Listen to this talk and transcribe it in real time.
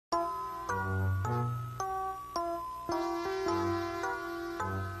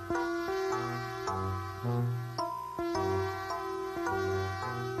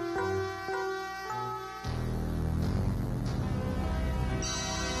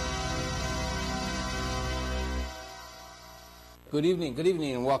Good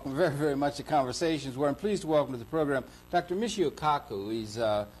evening, and welcome very, very much to Conversations, where I'm pleased to welcome to the program Dr. Michio Kaku. He's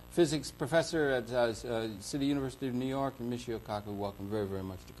a physics professor at City University of New York, and Michio Kaku, welcome very, very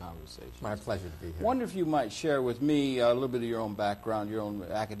much to Conversations. My pleasure to be here. Wonder if you might share with me a little bit of your own background, your own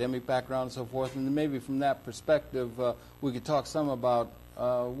academic background and so forth, and then maybe from that perspective we could talk some about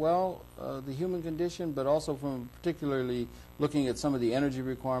the human condition, but also from particularly looking at some of the energy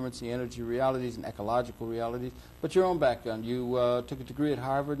requirements, the energy realities and ecological realities. But your own background, you took a degree at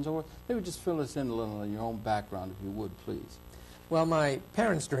Harvard and so forth. Maybe just fill us in a little on your own background, if you would, please. Well, my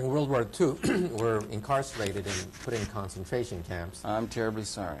parents during World War II were incarcerated and put in concentration camps. I'm terribly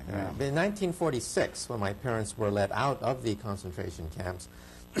sorry. Yeah. But in 1946, when my parents were let out of the concentration camps,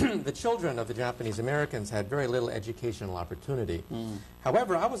 the children of the Japanese Americans had very little educational opportunity.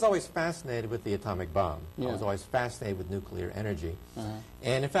 However, I was always fascinated with the atomic bomb. I was always fascinated with nuclear energy.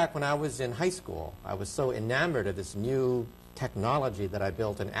 And in fact, when I was in high school, I was so enamored of this new technology that I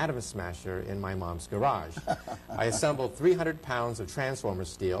built an atom smasher in my mom's garage. I assembled 300 pounds of transformer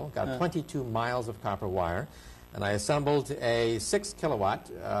steel, got 22 miles of copper wire, and I assembled a 6 kilowatt,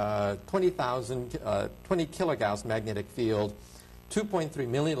 20 kilogauss magnetic field, 2.3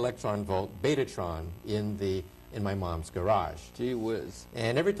 million electron volt Betatron in my mom's garage. Gee whiz.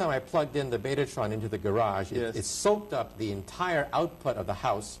 And every time I plugged in the Betatron into the garage, it soaked up the entire output of the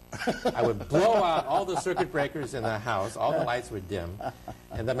house. I would blow out all the circuit breakers in the house, all the lights would dim,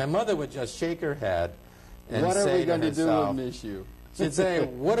 and then my mother would just shake her head and what say are we going to do herself, with Michio? she'd say,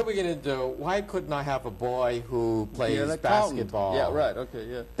 what are we going to do? Why couldn't I have a boy who plays basketball,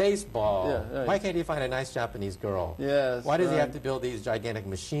 baseball? Why can't he find a nice Japanese girl? Why does he have to build these gigantic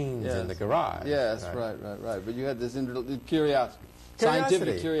machines in the garage? Right. But you had this curiosity.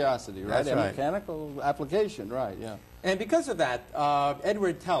 Scientific curiosity, right? And mechanical application, right, And because of that,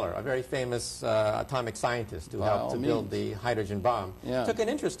 Edward Teller, a very famous atomic scientist who helped to build the hydrogen bomb, took an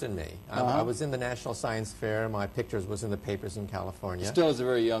interest in me. I was in the National Science Fair. My pictures was in the papers in California. Still as a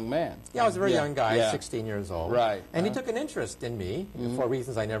very young man. Yeah, I was a very young guy, 16 years old. Right. And he took an interest in me for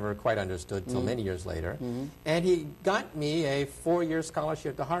reasons I never quite understood until many years later. And he got me a 4-year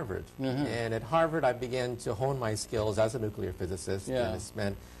scholarship to Harvard. And at Harvard, I began to hone my skills as a nuclear physicist. And I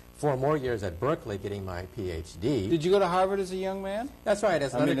spent 4 more years at Berkeley getting my Ph.D. Did you go to Harvard as a young man? That's right,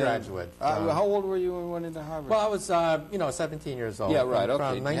 as an undergraduate. How old were you when you went into Harvard? Well, I was, 17 years old. Yeah, right,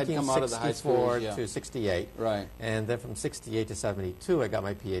 From 1964 to 68. Right. And then from 68 to 72, I got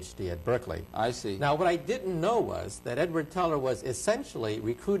my Ph.D. at Berkeley. I see. Now, what I didn't know was that Edward Teller was essentially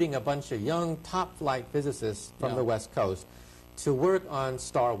recruiting a bunch of young top-flight physicists from the West Coast to work on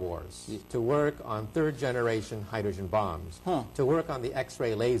Star Wars, to work on third-generation hydrogen bombs, to work on the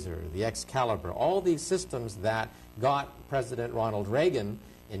X-ray laser, the Excalibur, all these systems that got President Ronald Reagan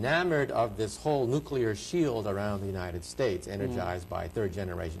enamored of this whole nuclear shield around the United States, energized by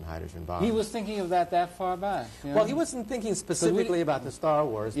third-generation hydrogen bombs. He was thinking of that far back. Well, he wasn't thinking specifically about the Star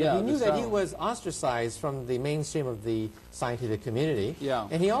Wars, but he knew that he was ostracized from the mainstream of the scientific community.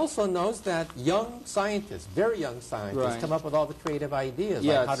 And he also knows that young scientists, very young scientists, come up with all the creative ideas,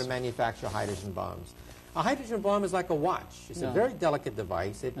 like how to manufacture hydrogen bombs. A hydrogen bomb is like a watch. It's a very delicate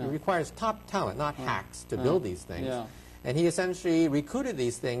device. It requires top talent, not hacks, to build these things. And he essentially recruited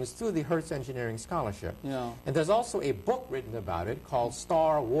these things through the Hertz Engineering Scholarship. And there's also a book written about it called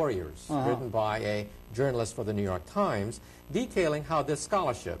Star Warriors, written by a journalist for the New York Times, detailing how this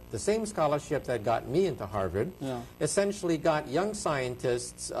scholarship, the same scholarship that got me into Harvard, essentially got young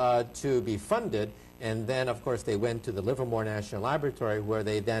scientists to be funded. And then, of course, they went to the Livermore National Laboratory, where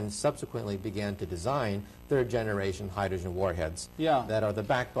they then subsequently began to design third-generation hydrogen warheads that are the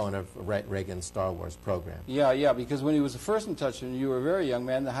backbone of Reagan's Star Wars program. Because when he was first in touch, and you were a very young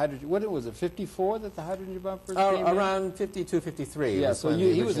man, the hydrogen, what was it, 54 that the hydrogen bomb first came in? Around 52, 53. Yeah, so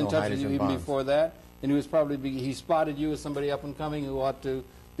he was in touch with you even before that, and he was probably, he spotted you as somebody up and coming who ought to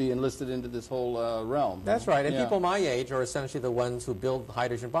be enlisted into this whole realm. That's right, and people my age are essentially the ones who build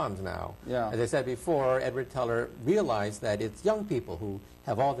hydrogen bombs now. As I said before, Edward Teller realized that it's young people who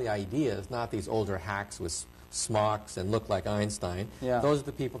have all the ideas, not these older hacks with smocks and look like Einstein. Those are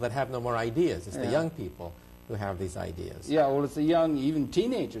the people that have no more ideas. It's the young people who have these ideas. Well, it's the young, even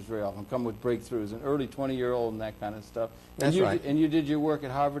teenagers very often come with breakthroughs, an early 20-year-old and that kind of stuff. That's right. And you did your work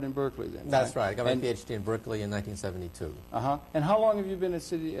at Harvard and Berkeley then? That's right. I got my Ph.D. in Berkeley in 1972. And how long have you been at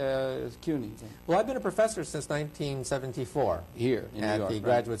CUNY? Well, I've been a professor since 1974. Here in New York, at the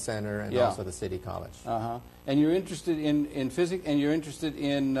Graduate Center and also the City College. And you're interested in physics, and you're interested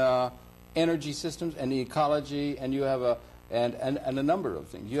in energy systems and the ecology, and you have and a number of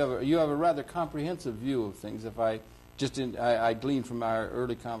things. You have a rather comprehensive view of things. If I glean from our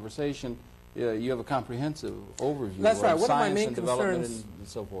early conversation, you have a comprehensive overview. That's right. Of one science of my main and concerns, development and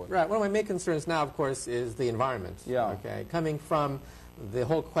so forth. Right. One of my main concerns now, of course, is the environment. Yeah. Okay. Coming from the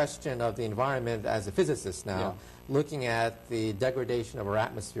whole question of the environment as a physicist now, looking at the degradation of our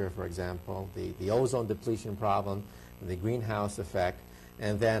atmosphere, for example, the ozone depletion problem, the greenhouse effect,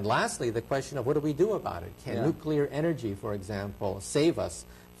 and then lastly, the question of what do we do about it? Can nuclear energy, for example, save us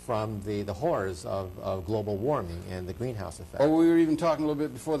from the horrors of global warming and the greenhouse effect? Or we were even talking a little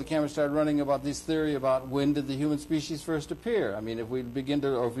bit before the camera started running about this theory about when did the human species first appear. I mean, if we begin to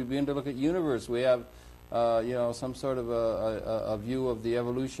look at universe, we have you know, some sort of a view of the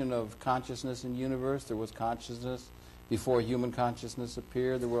evolution of consciousness in the universe. There was consciousness before human consciousness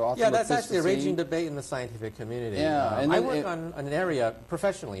appeared. There were that's actually a raging debate in the scientific community. Yeah, I work on an area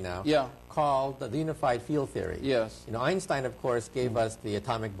professionally now called the unified field theory. Yes. You know, Einstein, of course, gave us the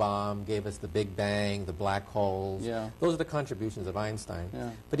atomic bomb, gave us the Big Bang, the black holes. Yeah. Those are the contributions of Einstein.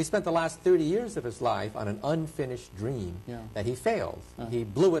 Yeah. But he spent the last 30 years of his life on an unfinished dream that he failed. He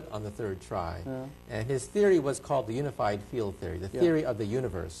blew it on the third try. And his theory was called the unified field theory, the theory of the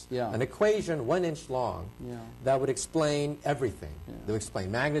universe. An equation 1 inch long that would explain everything. It would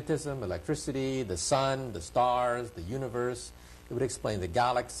explain magnetism, electricity, the sun, the stars, the universe. It would explain the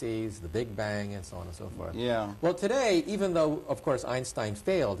galaxies, the Big Bang, and so on and so forth. Yeah. Well, today, even though, of course, Einstein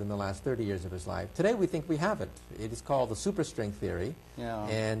failed in the last 30 years of his life, today we think we have it. It is called the superstring theory. Yeah.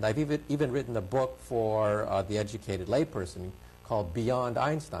 And I've even written a book for the educated layperson called Beyond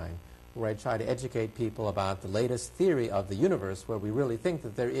Einstein, where I try to educate people about the latest theory of the universe, where we really think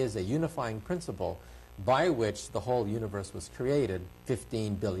that there is a unifying principle by which the whole universe was created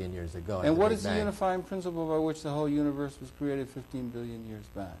 15 billion years ago. And what is the unifying principle by which the whole universe was created 15 billion years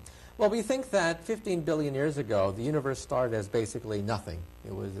back? Well, we think that 15 billion years ago, the universe started as basically nothing.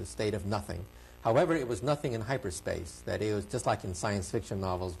 It was a state of nothing. However, it was nothing in hyperspace. That it was just like in science fiction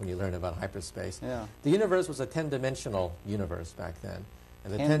novels when you learn about hyperspace. The universe was a 10-dimensional universe back then.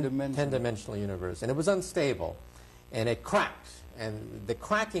 And the 10-dimensional universe. And it was unstable. And it cracked. And the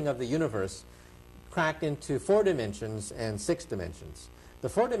cracking of the universe cracked into 4 dimensions and 6 dimensions. The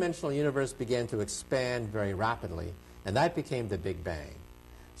 4-dimensional universe began to expand very rapidly, and that became the Big Bang.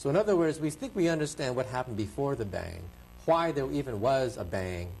 So in other words, we think we understand what happened before the bang, why there even was a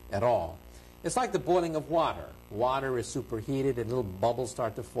bang at all. It's like the boiling of water. Water is superheated and little bubbles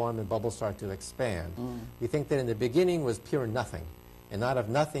start to form and bubbles start to expand. We think that in the beginning was pure nothing, and out of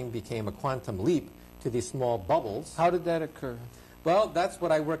nothing became a quantum leap to these small bubbles. How did that occur? Well, that's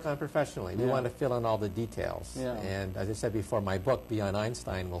what I work on professionally. We want to fill in all the details. And as I said before, my book, Beyond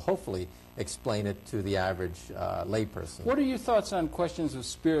Einstein, will hopefully explain it to the average layperson. What are your thoughts on questions of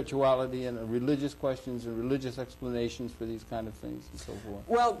spirituality and religious questions and religious explanations for these kind of things and so forth?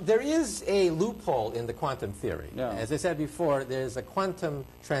 Well, there is a loophole in the quantum theory. As I said before, there's a quantum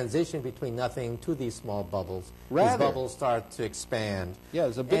transition between nothing to these small bubbles. These bubbles start to expand. Yeah,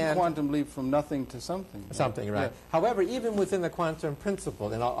 there's a big quantum leap from nothing to something. Something, right. However, even within the quantum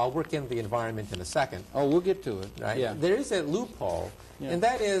principle, and I'll work in the environment in a second. Oh, we'll get to it. Right? There is a loophole. And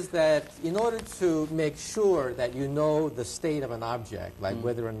that is that in order to make sure that you know the state of an object, like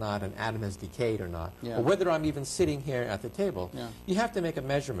whether or not an atom has decayed or not, or whether I'm even sitting here at the table, you have to make a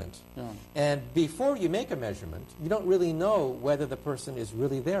measurement. And before you make a measurement, you don't really know whether the person is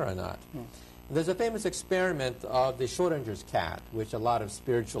really there or not. There's a famous experiment of the Schrodinger's cat, which a lot of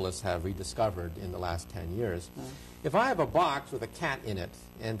spiritualists have rediscovered in the last 10 years. If I have a box with a cat in it,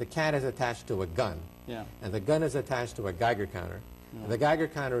 and the cat is attached to a gun, and the gun is attached to a Geiger counter, and the Geiger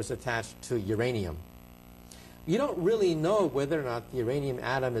counter is attached to uranium, you don't really know whether or not the uranium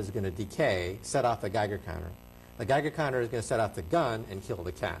atom is going to decay, set off the Geiger counter. The Geiger counter is going to set off the gun and kill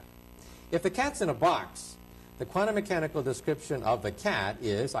the cat. If the cat's in a box, the quantum mechanical description of the cat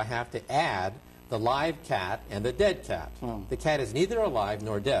is I have to add the live cat and the dead cat. The cat is neither alive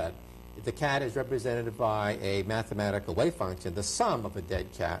nor dead. The cat is represented by a mathematical wave function, the sum of a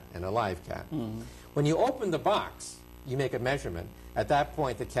dead cat and a live cat. When you open the box, you make a measurement. At that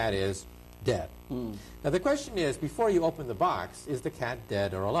point, the cat is dead. Now, the question is, before you open the box, is the cat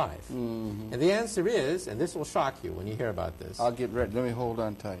dead or alive? And the answer is, and this will shock you when you hear about this. I'll get ready. Let me hold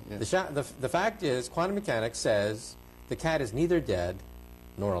on tight. The fact is, quantum mechanics says the cat is neither dead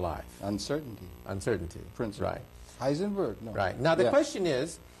nor alive. Uncertainty. Uncertainty. Principle. Right. Heisenberg. No. Right. Now, the question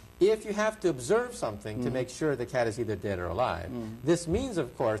is, if you have to observe something to make sure the cat is either dead or alive, this means,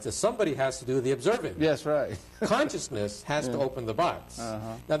 of course, that somebody has to do the observing. Yes, right. Consciousness has to open the box.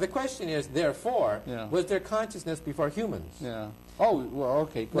 Now, the question is, therefore, was there consciousness before humans? Yeah. Oh, well,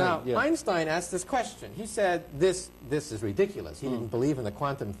 okay. Now, Einstein asked this question. He said, this is ridiculous. He didn't believe in the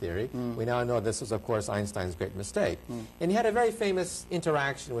quantum theory. We now know this was, of course, Einstein's great mistake. And he had a very famous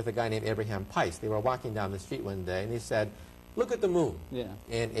interaction with a guy named Abraham Peiss. They were walking down the street one day, and he said, look at the moon. Yeah.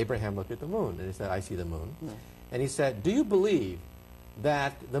 And Abraham looked at the moon, and he said, I see the moon. Yeah. And he said, do you believe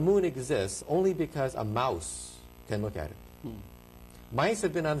that the moon exists only because a mouse can look at it? Mice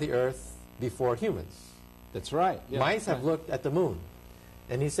have been on the Earth before humans. That's right. Yeah. Mice have looked at the moon.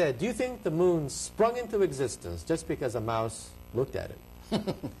 And he said, do you think the moon sprung into existence just because a mouse looked at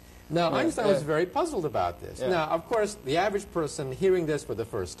it? Now, Einstein was very puzzled about this. Now, of course, the average person hearing this for the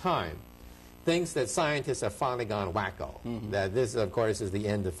first time thinks that scientists have finally gone wacko, that this, of course, is the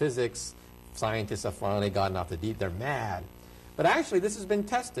end of physics. Scientists have finally gotten off the deep. They're mad. But actually, this has been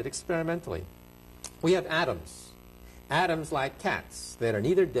tested experimentally. We have atoms. Atoms like cats that are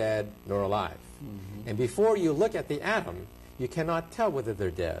neither dead nor alive. And before you look at the atom, you cannot tell whether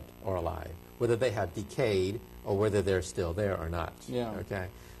they're dead or alive, whether they have decayed or whether they're still there or not. Okay?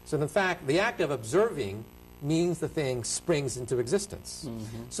 So, in fact, the act of observing means the thing springs into existence.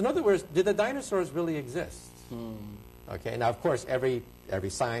 So in other words, did the dinosaurs really exist? Okay, now of course every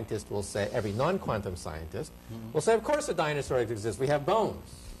scientist will say, every non-quantum scientist will say, of course the dinosaurs exist. We have bones.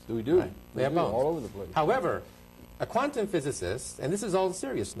 We do. Right? We have bones. All over the place. However, a quantum physicist, and this is all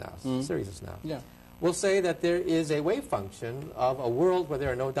serious now, will say that there is a wave function of a world where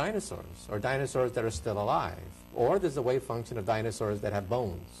there are no dinosaurs, or dinosaurs that are still alive, or there's a wave function of dinosaurs that have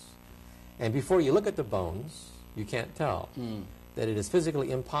bones. And before you look at the bones, you can't tell that it is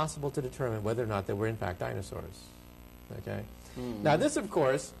physically impossible to determine whether or not there were in fact dinosaurs. Okay? Now this, of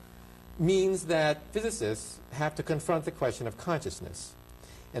course, means that physicists have to confront the question of consciousness.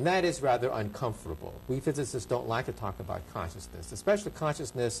 And that is rather uncomfortable. We physicists don't like to talk about consciousness, especially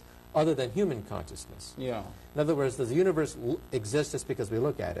consciousness other than human consciousness. Yeah. In other words, does the universe exist just because we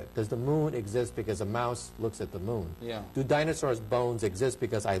look at it? Does the moon exist because a mouse looks at the moon? Yeah. Do dinosaurs' bones exist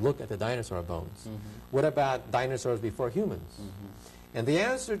because I look at the dinosaur bones? What about dinosaurs before humans? And the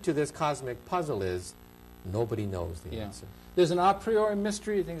answer to this cosmic puzzle is nobody knows the answer. There's an a priori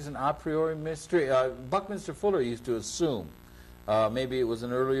mystery. I think it's an a priori mystery. Buckminster Fuller used to assume, maybe it was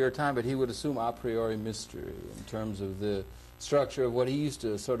an earlier time, but he would assume a priori mystery in terms of the structure of what he used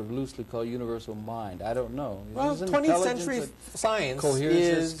to sort of loosely call universal mind. I don't know. Well, 20th century science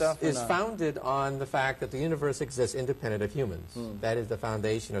is founded on the fact that the universe exists independent of humans. That is the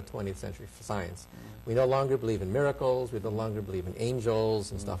foundation of 20th century science. We no longer believe in miracles. We no longer believe in angels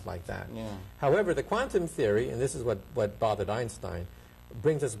and stuff like that. However, the quantum theory, and this is what bothered Einstein,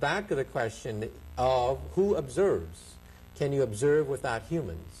 brings us back to the question of who observes. Can you observe without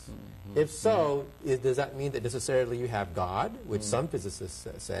humans? If so, does that mean that necessarily you have God, which some physicists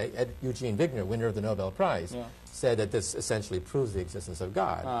say? Eugene Wigner, winner of the Nobel Prize, said that this essentially proves the existence of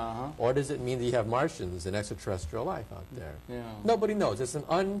God. Or does it mean that you have Martians and extraterrestrial life out there? Nobody knows. It's an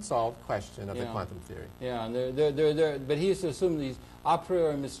unsolved question of the quantum theory. But he used to assume these a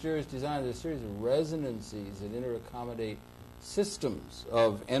priori mysterious designs, a series of resonances that interaccommodate systems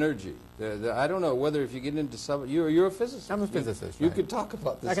of energy. I don't know whether if you get into you're a physicist. I'm a physicist. You could talk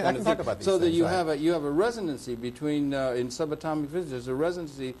about this. I can talk about these so things, that you have a resonancy between in subatomic physics. There's a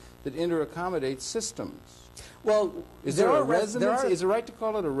resonancy that interaccommodates systems. Well, is there a resonancy? Is it right to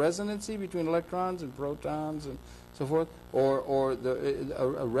call it a resonancy between electrons and protons and so forth, or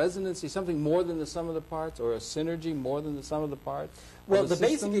a resonancy, something more than the sum of the parts, or a synergy more than the sum of the parts? Well, the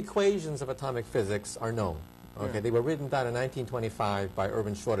basic equations of atomic physics are known. Okay, they were written down in 1925 by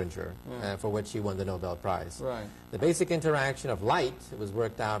Erwin Schrödinger, for which he won the Nobel Prize. The basic interaction of light was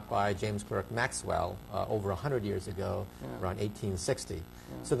worked out by James Clerk Maxwell over 100 years ago, around 1860.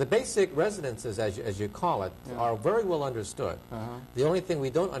 So the basic resonances, as you call it, are very well understood. The only thing we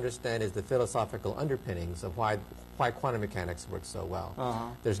don't understand is the philosophical underpinnings of why quantum mechanics works so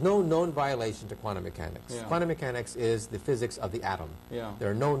well. There's no known violation to quantum mechanics. Quantum mechanics is the physics of the atom. There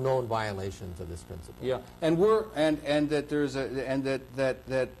are no known violations of this principle. And that there's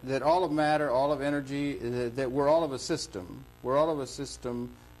that all of matter, all of energy, that we're all of a system. We're all of a system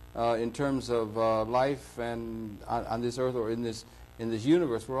in terms of life and on this earth or in this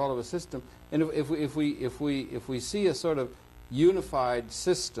universe. We're all of a system. And if we see a sort of unified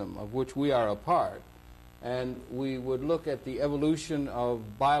system of which we are a part, and we would look at the evolution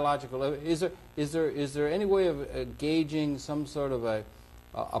of biological. Is there any way of gauging some sort of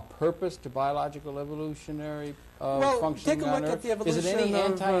a purpose to biological evolutionary well, functioning take a look on Earth? at the evolution Is it any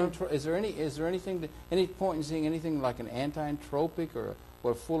of, is there anything any point in seeing anything like an anti-entropic or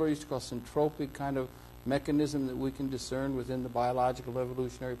what Fuller used to call syntropic kind of mechanism that we can discern within the biological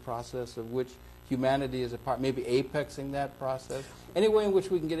evolutionary process of which humanity is a part, maybe apexing that process? Any way in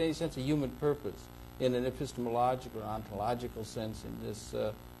which we can get any sense of human purpose in an epistemological or ontological sense in this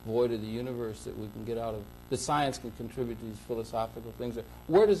void of the universe that we can get out of, that science can contribute to these philosophical things?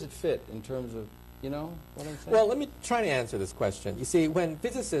 Where does it fit in terms of, you know what I'm saying? Well, let me try to answer this question. You see, when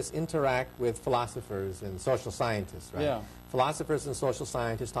physicists interact with philosophers and social scientists, right? Yeah. Philosophers and social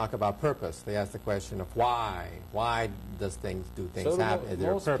scientists talk about purpose. They ask the question of why. Why does things do things happen? Is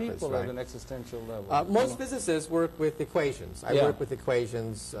there a purpose, most people right? at an existential level. Most physicists work with equations. I work with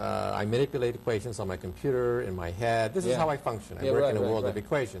equations. I manipulate equations on my computer, in my head. This is how I function. I work in a world of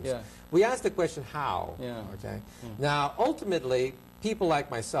equations. We ask the question, how? Okay. Now, ultimately, people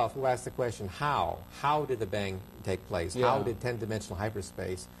like myself who ask the question, how? How did the Bang take place? How did 10-dimensional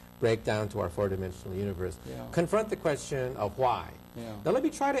hyperspace break down to our 4-dimensional universe? Confront the question of why. Now let me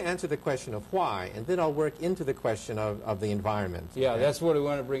try to answer the question of why, and then I'll work into the question of the environment. That's what we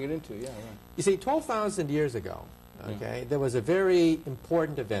want to bring it into. You see, 12,000 years ago, there was a very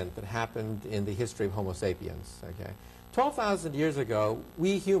important event that happened in the history of Homo sapiens. 12,000 years ago,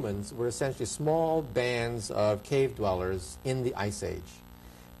 we humans were essentially small bands of cave dwellers in the Ice Age.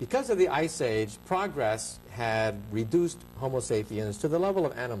 Because of the Ice Age, progress had reduced Homo sapiens to the level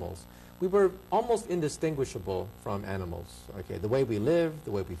of animals. We were almost indistinguishable from animals. The way we lived,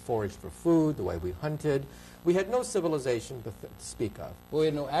 the way we foraged for food, the way we hunted. We had no civilization to speak of. Well, we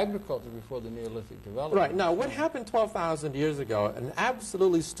had no agriculture before the Neolithic development. Right. Now, what happened 12,000 years ago, an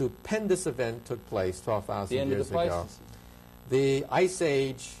absolutely stupendous event took place 12,000 years ago. The Ice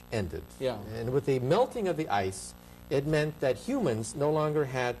Age ended. And with the melting of the ice, it meant that humans no longer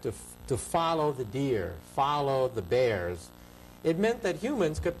had to follow the deer, follow the bears. It meant that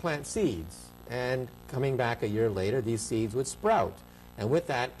humans could plant seeds. And coming back a year later, these seeds would sprout. And with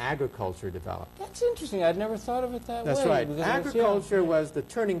that, agriculture developed. That's interesting. I'd never thought of it that way. That's right. Agriculture was the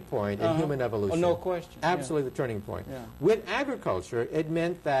turning point in human evolution. Oh, no question. Absolutely the turning point. With agriculture, it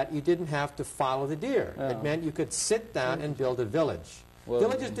meant that you didn't have to follow the deer. It meant you could sit down and build a village.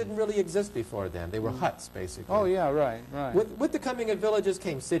 Villages didn't really exist before then. They were huts, basically. Oh, yeah, right. With the coming of villages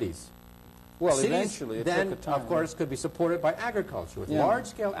came cities. Well, cities eventually, it then, took a time, of course, could be supported by agriculture. With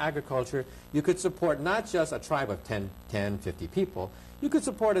large-scale agriculture, you could support not just a tribe of 10, 50 people. You could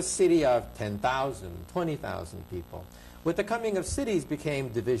support a city of 10,000, 20,000 people. With the coming of cities became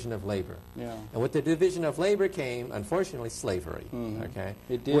division of labor. And with the division of labor came, unfortunately, slavery.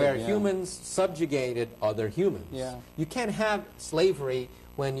 It did, where humans subjugated other humans. You can't have slavery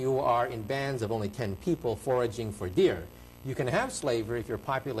when you are in bands of only 10 people foraging for deer. You can have slavery if your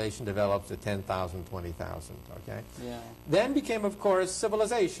population develops to 10,000, 20,000, Then became, of course,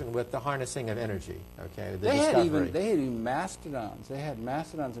 civilization with the harnessing of energy, They had even mastodons. They had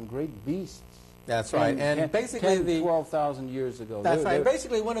mastodons and great beasts. That's right. And basically 12,000 years ago. That's right.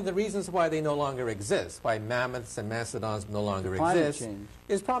 Basically, one of the reasons why they no longer exist, why mammoths and mastodons no longer exist,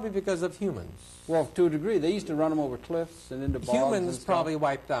 is probably because of humans. Well, to a degree. They used to run them over cliffs and into bogs. Humans probably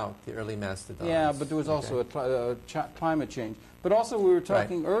wiped out the early mastodons. Yeah, but there was also a climate change. But also, we were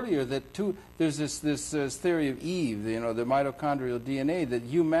talking earlier that there's this theory of Eve, the mitochondrial DNA, that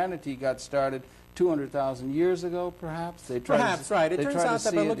humanity got started 200,000 years ago, perhaps? Perhaps, right. It turns out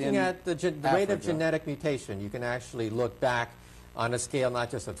that by looking at the rate of genetic mutation, you can actually look back on a scale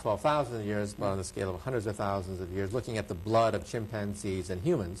not just of 12,000 years, but on the scale of hundreds of thousands of years, looking at the blood of chimpanzees and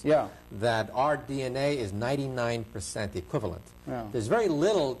humans, that our DNA is 99% equivalent. There's very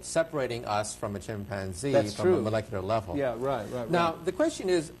little separating us from a chimpanzee from a molecular level. Now, the question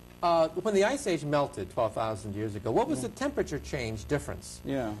is, when the Ice Age melted 12,000 years ago, what was the temperature change difference?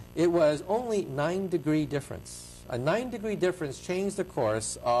 It was only 9-degree difference. A 9-degree difference changed the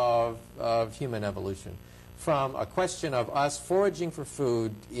course of human evolution. From a question of us foraging for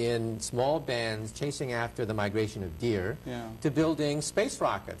food in small bands, chasing after the migration of deer, to building space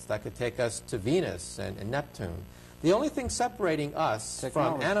rockets that could take us to Venus and Neptune. The only thing separating us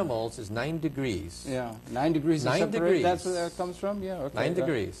from animals is 9 degrees. 9 degrees. 9 degrees. That's where that comes from? 9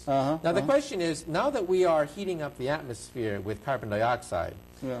 degrees. Now, the question is, now that we are heating up the atmosphere with carbon dioxide,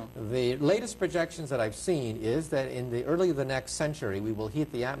 the latest projections that I've seen is that in the early of the next century, we will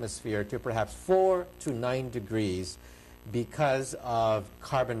heat the atmosphere to perhaps 4 to 9 degrees because of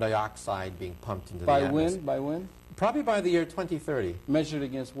carbon dioxide being pumped into the atmosphere. By when? Probably by the year 2030. Measured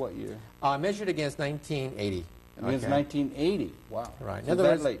against what year? Measured against 1980. Against 1980. Wow. Right. So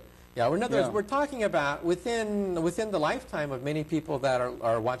that late. Yeah, in other words, we're talking about within the lifetime of many people that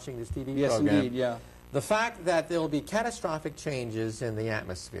are watching this TV program. Yes, indeed, yeah. The fact that there will be catastrophic changes in the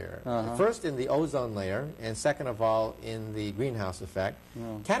atmosphere, first in the ozone layer, and second of all in the greenhouse effect.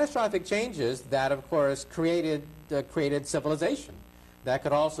 Catastrophic changes that, of course, created civilization. That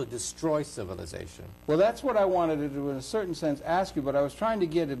could also destroy civilization. Well, that's what I wanted to do in a certain sense ask you, but I was trying to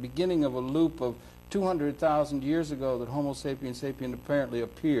get a beginning of a loop of 200,000 years ago that Homo sapiens sapiens apparently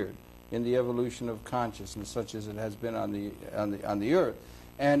appeared in the evolution of consciousness, such as it has been on the Earth.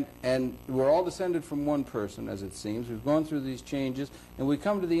 And we're all descended from one person, as it seems. We've gone through these changes, and we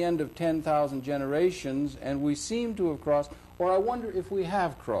come to the end of 10,000 generations, and we seem to have crossed, or I wonder if we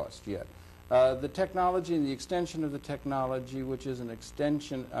have crossed yet. The technology and the extension of the technology, which is an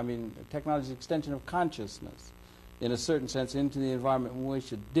extension, technology is an extension of consciousness, in a certain sense, into the environment in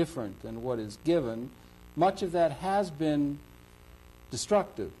which it's different than what is given. Much of that has been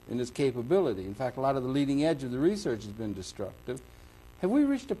destructive in its capability. In fact, a lot of the leading edge of the research has been destructive. Have we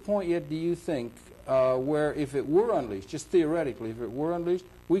reached a point yet, do you think, where if it were unleashed, just theoretically, if it were unleashed,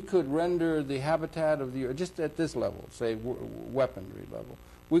 we could render the habitat of the Earth, just at this level, say weaponry level,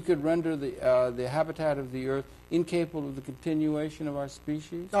 we could render the habitat of the Earth incapable of the continuation of our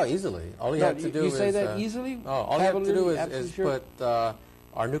species? Oh, easily. All you have to do is... You say that easily? All you have to do is put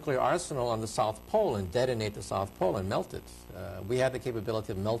our nuclear arsenal on the South Pole and detonate the South Pole and melt it. We have the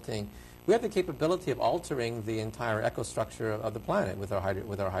capability of melting... We have the capability of altering the entire ecostructure of the planet with our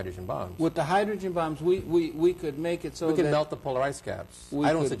hydrogen bombs. With the hydrogen bombs, we could make it so we can melt the polar ice caps.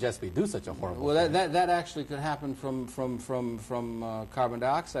 I don't suggest we do such a horrible thing. Well, that actually could happen from carbon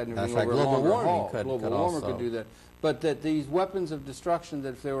dioxide and that's over right. Global warming could do that. But that these weapons of destruction, that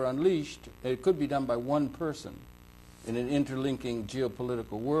if they were unleashed, it could be done by one person in an interlinking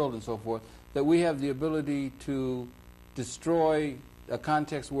geopolitical world and so forth, that we have the ability to destroy a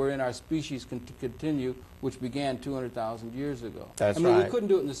context wherein our species can continue, which began 200,000 years ago. That's right. We couldn't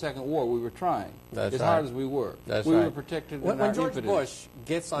do it in the Second War. We were trying. That's as right. hard as we were. That's we right. were protected when George Bush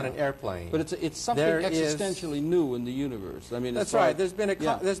gets on an airplane. But it's something existentially new in the universe. I mean, that's right. There's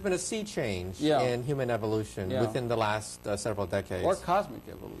been a sea change in human evolution within the last several decades. Or cosmic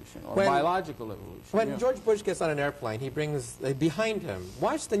evolution, or biological evolution. When George Bush gets on an airplane, he brings behind him.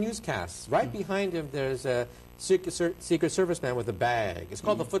 Watch the newscasts. Right behind him, there's a Secret Service man with a bag. It's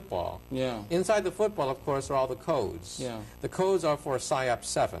called the football. Yeah. Inside the football, of course, are all the codes. Yeah. The codes are for PSYOP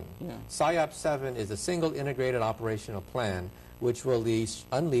 7. Yeah. PSYOP 7 is a single integrated operational plan which will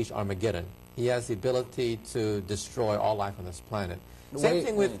unleash Armageddon. He has the ability to destroy all life on this planet. Same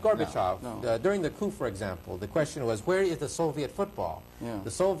thing with Gorbachev. No. During the coup, for example, the question was, where is the Soviet football? Yeah.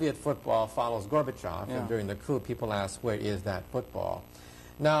 The Soviet football follows Gorbachev, and during the coup, people asked, where is that football?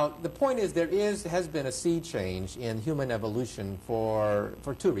 Now, the point is there has been a sea change in human evolution for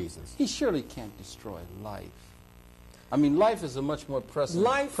two reasons. He surely can't destroy life. I mean, life is a much more precious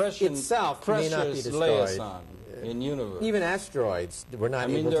itself may not be destroyed. In universe. Even asteroids were not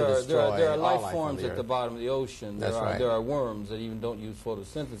able to destroy there are all life forms at the bottom of the ocean. That's right. There are worms that even don't use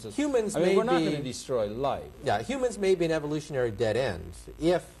photosynthesis. Humans we're not going to destroy life. Yeah, humans may be an evolutionary dead end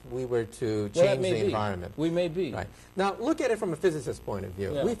if we were to change the environment. We may be. Right. Now, look at it from a physicist's point of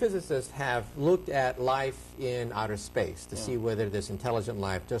view. Yeah. We physicists have looked at life in outer space to see whether there's intelligent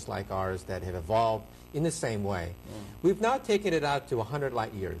life just like ours that have evolved in the same way. We've now taken it out to 100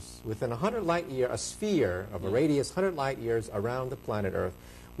 light years. Within 100 light year, a sphere of a radius 100 light years around the planet Earth,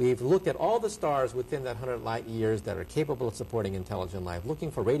 we've looked at all the stars within that 100 light years that are capable of supporting intelligent life, looking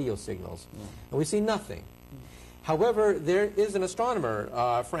for radio signals, and we see nothing. However, there is an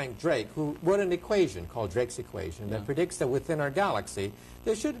astronomer, Frank Drake, who wrote an equation called Drake's equation that predicts that within our galaxy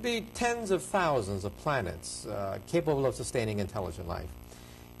there should be tens of thousands of planets capable of sustaining intelligent life.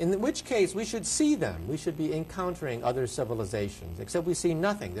 In which case, we should see them. We should be encountering other civilizations, except we see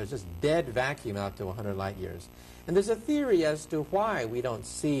nothing. There's just dead vacuum out to 100 light years. And there's a theory as to why we don't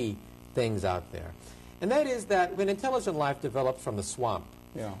see things out there. And that is that when intelligent life develops from the swamp,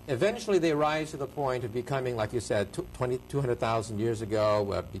 eventually they rise to the point of becoming, like you said, 200,000 years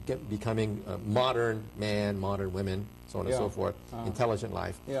ago, becoming modern man, modern women, so on and so forth, intelligent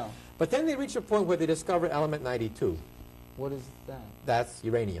life. But then they reach a point where they discover element 92. What is that? That's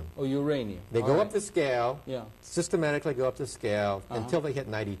uranium. Oh, uranium. They go up the scale, systematically go up the scale until they hit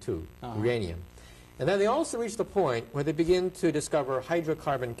 92, uranium. And then they also reach the point where they begin to discover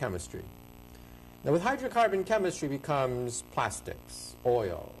hydrocarbon chemistry. Now, with hydrocarbon chemistry becomes plastics,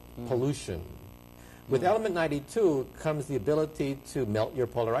 oil, pollution. With element 92 comes the ability to melt your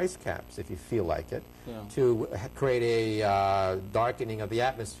polar ice caps, if you feel like it, to create a darkening of the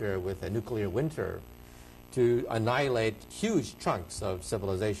atmosphere with a nuclear winter. to annihilate huge chunks of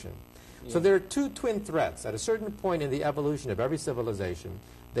civilization. So there are two twin threats. At a certain point in the evolution of every civilization,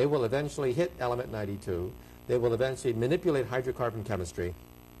 they will eventually hit element 92. They will eventually manipulate hydrocarbon chemistry.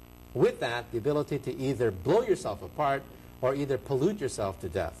 With that, the ability to either blow yourself apart or either pollute yourself to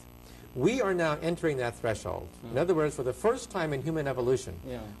death. We are now entering that threshold. In other words, for the first time in human evolution,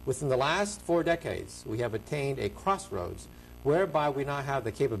 within the last 4 decades, we have attained a crossroads whereby we now have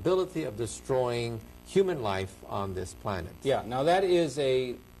the capability of destroying human life on this planet. Yeah, now that is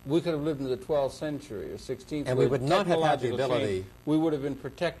a... We could have lived in the 12th century or 16th. And we would not have had the ability. We would have been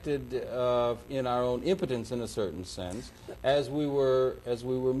protected in our own impotence, in a certain sense, as we were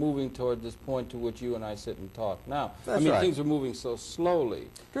moving toward this point to which you and I sit and talk now. That's I mean, right. things were moving so slowly.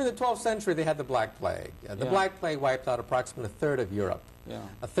 During the 12th century, they had the Black Plague. The Black Plague wiped out approximately a third of Europe.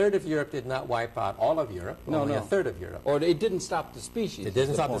 A third of Europe did not wipe out all of Europe, only a third of Europe. Or it didn't stop the species. It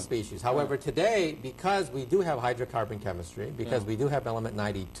didn't stop the species. However, today, because we do have hydrocarbon chemistry, because we do have element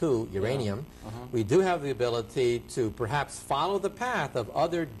 92, uranium, we do have the ability to perhaps follow the path of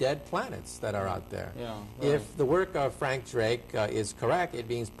other dead planets that are out there. If the work of Frank Drake is correct, it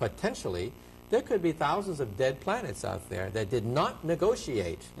means potentially there could be thousands of dead planets out there that did not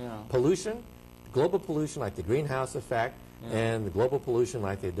negotiate pollution, global pollution like the greenhouse effect, and the global pollution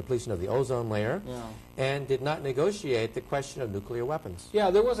like the depletion of the ozone layer, and did not negotiate the question of nuclear weapons.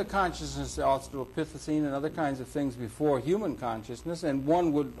 Yeah, there was a consciousness, Australopithecine and other kinds of things before human consciousness, and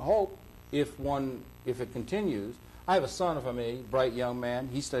one would hope, if it continues. I have a son, if I may, bright young man.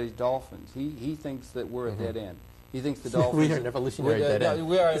 He studies dolphins. He thinks that we're a dead end. He thinks the dolphins... We are an evolutionary dead end.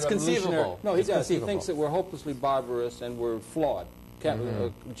 We are it's conceivable. No, he does. He thinks that we're hopelessly barbarous and we're flawed.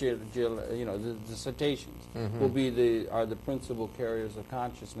 The cetaceans will be are the principal carriers of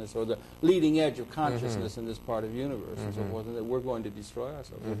consciousness, or the leading edge of consciousness in this part of the universe, and so forth, and that we're going to destroy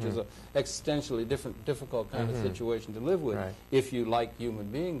ourselves, which is an existentially difficult kind of situation to live with if you like human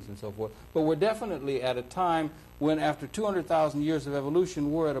beings and so forth. But we're definitely at a time when, after 200,000 years of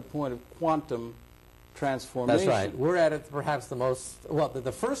evolution, we're at a point of quantum transformation. That's right. We're at it, perhaps the most, well,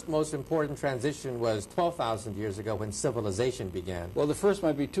 the first most important transition was 12,000 years ago when civilization began. Well, the first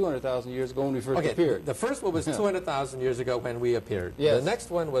might be 200,000 years ago when we first appeared. The first one was 200,000 years ago when we appeared. The next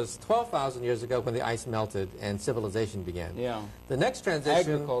one was 12,000 years ago when the ice melted and civilization began. The next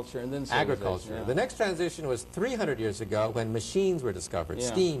transition... Agriculture and then civilization. Agriculture. The next transition was 300 years ago when machines were discovered.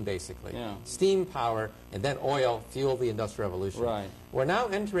 Steam, basically. Steam power, and then oil fueled the Industrial Revolution. We're now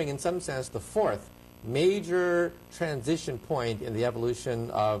entering, in some sense, the fourth major transition point in the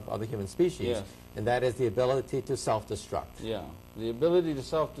evolution of the human species, and that is the ability to self-destruct. The ability to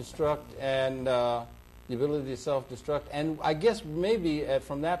self-destruct, and and I guess maybe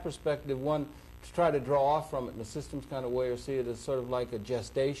from that perspective, one to try to draw off from it in a systems kind of way, or see it as sort of like a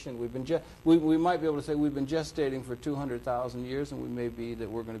gestation. We might be able to say we've been gestating for 200,000 years, and we may be that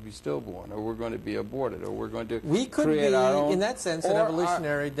we're going to be stillborn, or we're going to be aborted, or we're going to create our own... in that sense, an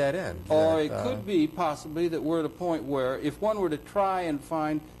evolutionary dead end. Or it could be possibly that we're at a point where, if one were to try and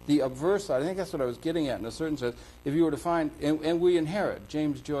find the obverse side, I think that's what I was getting at in a certain sense, if you were to find, and we inherit,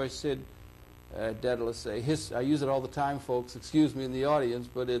 James Joyce said, Daedalus say, I use it all the time, folks, excuse me in the audience,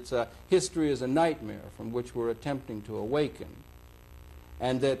 but it's history is a nightmare from which we're attempting to awaken.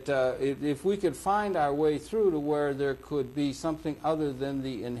 And that if we could find our way through to where there could be something other than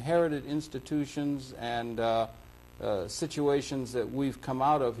the inherited institutions and situations that we've come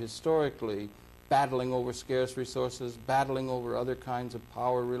out of historically, battling over scarce resources, battling over other kinds of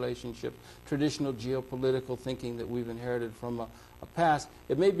power relationships, traditional geopolitical thinking that we've inherited from a past.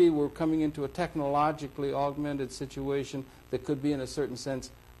 It may be we're coming into a technologically augmented situation that could be, in a certain sense,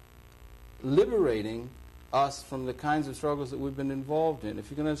 liberating us from the kinds of struggles that we've been involved in,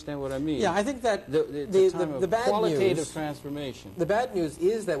 if you can understand what I mean. Yeah, I think that the bad qualitative transformation. The bad news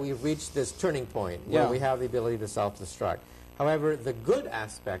is that we've reached this turning point where we have the ability to self-destruct. However, the good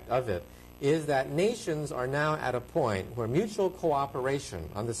aspect of it is that nations are now at a point where mutual cooperation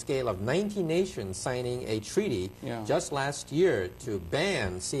on the scale of 90 nations signing a treaty just last year to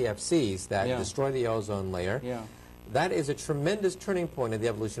ban CFCs that destroy the ozone layer. That is a tremendous turning point in the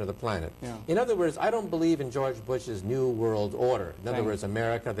evolution of the planet. In other words, I don't believe in George Bush's New World Order. In other words,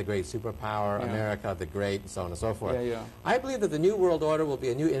 America, the great superpower, America, the great, and so on and so forth. I believe that the New World Order will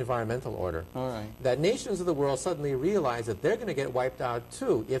be a new environmental order. That nations of the world suddenly realize that they're going to get wiped out,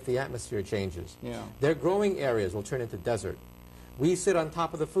 too, if the atmosphere changes. Their growing areas will turn into desert. We sit on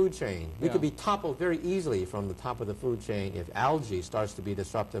top of the food chain. We could be toppled very easily from the top of the food chain if algae starts to be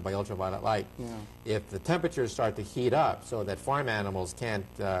disrupted by ultraviolet light. If the temperatures start to heat up so that farm animals can't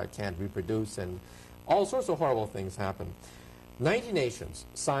reproduce, and all sorts of horrible things happen. 90 nations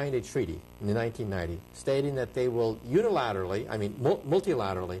signed a treaty in the 1990 stating that they will unilaterally,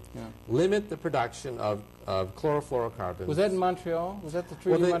 multilaterally, limit the production of chlorofluorocarbons. Was that in Montreal? Was that the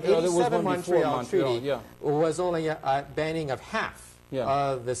treaty in Montreal? Well, the 87 Montreal Treaty was only a banning of half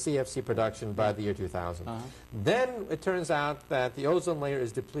of the CFC production by the year 2000. Then it turns out that the ozone layer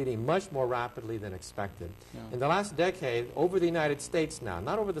is depleting much more rapidly than expected. In the last decade, over the United States now,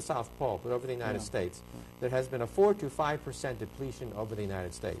 not over the South Pole, but over the United States, there has been a 4 to 5% depletion over the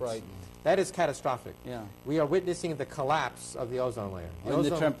United States. Right. That is catastrophic. We are witnessing the collapse of the ozone layer. In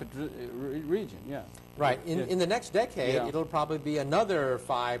the temperate region, Right. In the next decade, it'll probably be another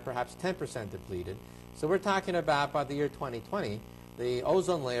 5, perhaps 10% depleted. So we're talking about, by the year 2020, the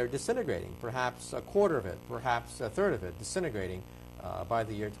ozone layer disintegrating, perhaps a quarter of it, perhaps a third of it disintegrating by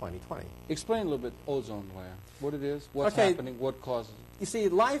the year 2020. Explain a little bit ozone layer, what it is, what's happening, what causes it. You see,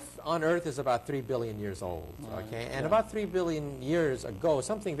 life on Earth is about 3 billion years old, and about 3 billion years ago,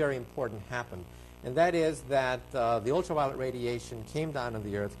 something very important happened, and that is that the ultraviolet radiation came down on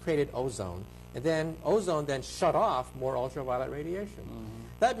the Earth, created ozone, and then ozone then shut off more ultraviolet radiation.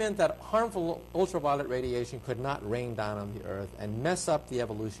 That meant that harmful ultraviolet radiation could not rain down on the Earth and mess up the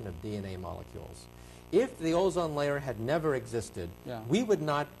evolution of DNA molecules. If the ozone layer had never existed, we would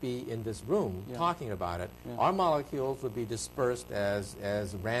not be in this room talking about it. Our molecules would be dispersed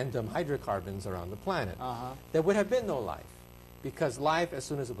as random hydrocarbons around the planet. There would have been no life, because life, as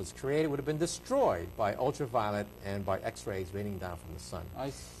soon as it was created, would have been destroyed by ultraviolet and by X-rays raining down from the sun.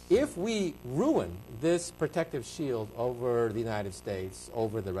 If we ruin this protective shield over the United States,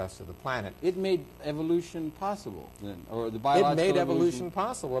 over the rest of the planet... It made evolution possible, then, or the biological It made evolution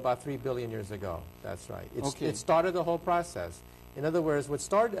possible about 3 billion years ago. That's right. It started the whole process. In other words, what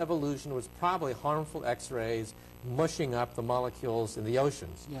started evolution was probably harmful X-rays mushing up the molecules in the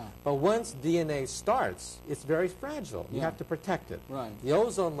oceans. But once DNA starts, it's very fragile. You have to protect it. The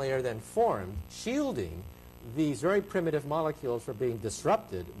ozone layer then formed, shielding these very primitive molecules from being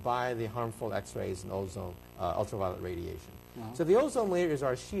disrupted by the harmful X-rays and ozone, ultraviolet radiation. So the ozone layer is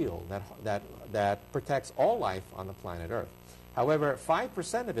our shield that protects all life on the planet Earth. However,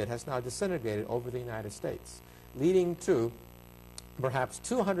 5% of it has now disintegrated over the United States, leading to perhaps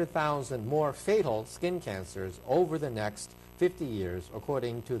 200,000 more fatal skin cancers over the next 50 years,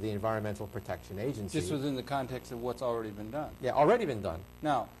 according to the Environmental Protection Agency. Just within the context of what's already been done. Yeah, already been done.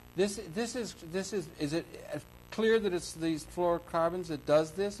 Now, is it clear that it's these fluorocarbons that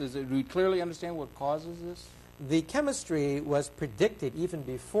does this? Do we clearly understand what causes this? The chemistry was predicted even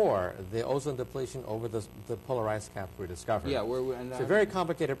before the ozone depletion over the polarized cap were discovered. Yeah, it's a very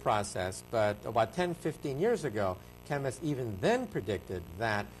complicated process, but about 10, 15 years ago, chemists even then predicted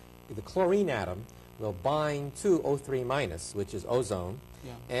that the chlorine atom will bind to O3-, which is ozone,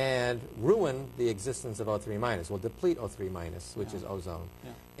 and ruin the existence of O3-, will deplete O3-, which is ozone.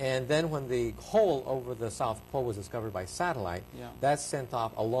 And then when the hole over the South Pole was discovered by satellite, that sent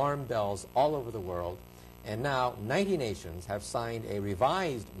off alarm bells all over the world. And now 90 nations have signed a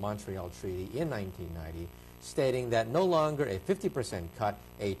revised Montreal Treaty in 1990 stating that no longer a 50% cut,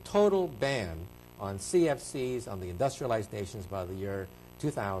 a total ban on CFCs on the industrialized nations by the year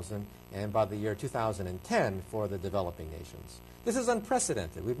 2000 and by the year 2010 for the developing nations. This is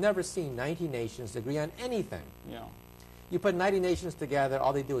unprecedented. We've never seen 90 nations agree on anything. You put 90 nations together,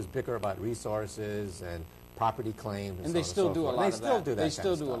 all they do is bicker about resources and property claims, and they still do a lot of that. They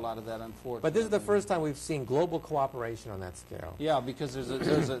still do a lot of that, unfortunately. But this is the first time we've seen global cooperation on that scale. Yeah, because there's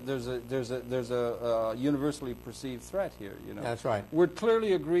a universally perceived threat here. You know. That's right. We're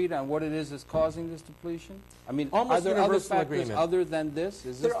clearly agreed on what it is that's causing this depletion. I mean, almost are there other factors agreement. Other than this?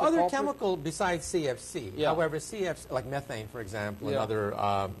 Is there this are other culprit? chemicals besides CFC. However, CFC, like methane, for example, and other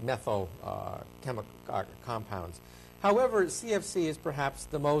methyl compounds. However, CFC is perhaps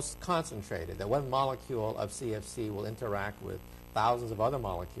the most concentrated, that one molecule of CFC will interact with thousands of other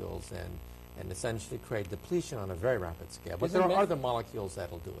molecules and essentially create depletion on a very rapid scale. But there are other molecules that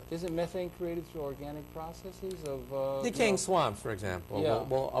will do it. Isn't methane created through organic processes of... decaying swamps, for example,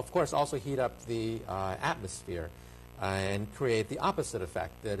 will, of course, also heat up the atmosphere and create the opposite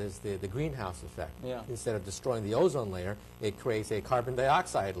effect, that is the greenhouse effect. Instead of destroying the ozone layer, it creates a carbon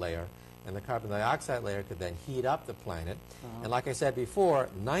dioxide layer. And the carbon dioxide layer could then heat up the planet. And like I said before,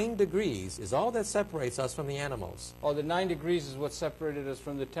 9 degrees is all that separates us from the animals. Oh, the 9 degrees is what separated us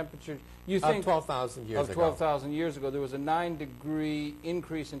from the temperature. You think of 12,000 years ago. Of 12,000 years ago, there was a 9-degree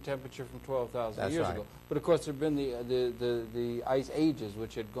increase in temperature from 12,000 years ago. But of course, there have been the ice ages,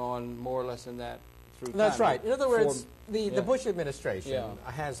 which had gone more or less in that through time. That's right. In other words, the Bush administration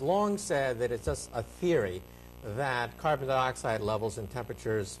has long said that it's just a theory that carbon dioxide levels and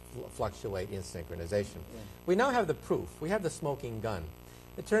temperatures fluctuate in synchronization. We now have the proof. We have the smoking gun.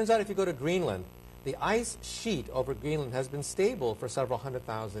 It turns out if you go to Greenland, the ice sheet over Greenland has been stable for several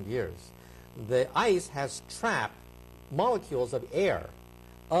 100,000 years. The ice has trapped molecules of air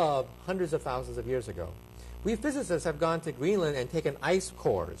of hundreds of thousands of years ago. We physicists have gone to Greenland and taken ice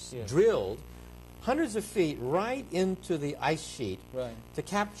cores, drilled hundreds of feet right into the ice sheet to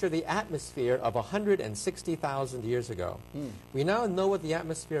capture the atmosphere of 160,000 years ago. We now know what the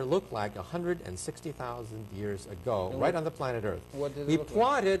atmosphere looked like 160,000 years ago, right on the planet Earth. We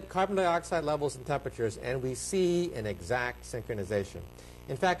plotted carbon dioxide levels and temperatures, and we see an exact synchronization.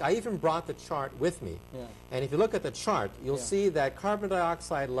 In fact, I even brought the chart with me. And if you look at the chart, you'll see that carbon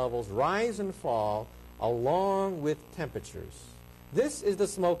dioxide levels rise and fall along with temperatures. This is the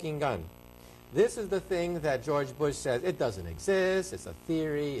smoking gun. This is the thing that George Bush says, it doesn't exist, it's a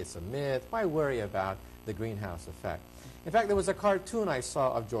theory, it's a myth. Why worry about the greenhouse effect? In fact, there was a cartoon I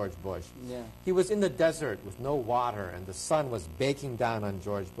saw of George Bush. He was in the desert with no water, and the sun was baking down on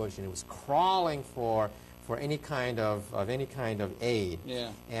George Bush, and he was crawling for any kind of aid.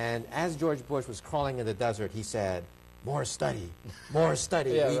 And as George Bush was crawling in the desert, he said, more study, more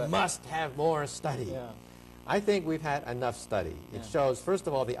study. We must have more study. I think we've had enough study. It shows, first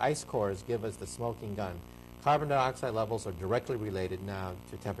of all, the ice cores give us the smoking gun. Carbon dioxide levels are directly related now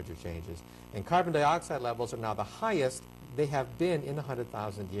to temperature changes. And carbon dioxide levels are now the highest they have been in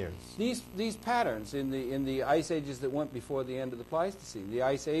 100,000 years. These patterns in the ice ages that went before the end of the Pleistocene, the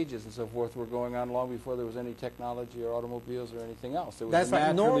ice ages and so forth, were going on long before there was any technology or automobiles or anything else. There was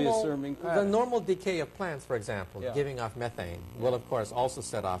a naturally assuming pattern. The normal decay of plants, for example, giving off methane, will of course also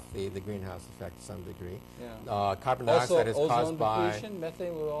set off the greenhouse effect to some degree. Carbon dioxide is caused by depletion.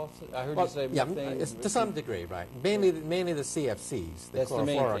 Methane will also. I heard you say methane. To some degree, right? Mainly the CFCs, the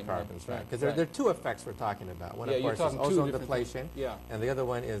chlorofluorocarbons, right? Because there are two effects we're talking about. One, of course, is ozone depletion, and the other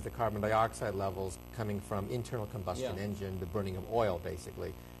one is the carbon dioxide levels coming from internal combustion engine, the burning of oil,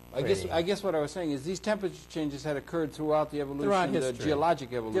 basically. I guess what I was saying is these temperature changes had occurred throughout the evolution, the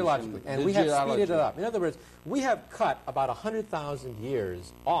geologic evolution. And we have speeded it up. In other words, we have cut about 100,000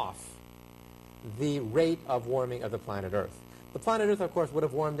 years off the rate of warming of the planet Earth. The planet Earth, of course, would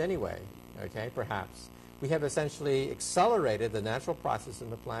have warmed anyway, okay, perhaps. We have essentially accelerated the natural process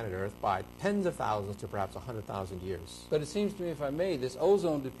in the planet Earth by tens of thousands to perhaps 100,000 years. But it seems to me, if I may, this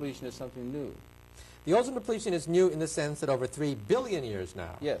ozone depletion is something new. The ozone depletion is new in the sense that over 3 billion years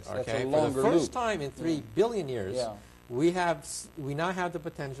now. Yes, that's a longer For the first time in 3 billion years, we now have the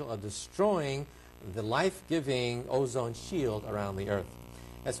potential of destroying the life-giving ozone shield around the Earth.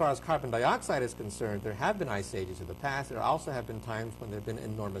 As far as carbon dioxide is concerned, there have been ice ages in the past. There also have been times when there have been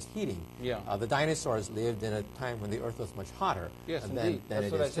enormous heating. The dinosaurs lived in a time when the Earth was much hotter than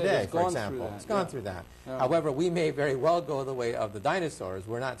it is today, for example. It's gone through that. However, we may very well go the way of the dinosaurs.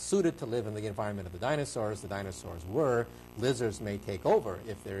 We're not suited to live in the environment of the dinosaurs. The dinosaurs were. Lizards may take over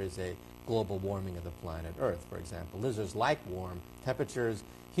if there is a global warming of the planet Earth, for example. Lizards like warm temperatures.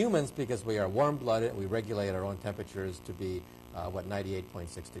 Humans, because we are warm-blooded, we regulate our own temperatures to be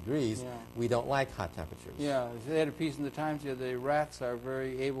 98.6 degrees. We don't like hot temperatures. They had a piece in the Times here. The rats are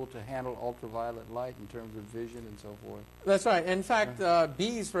very able to handle ultraviolet light in terms of vision and so forth. That's right. In fact,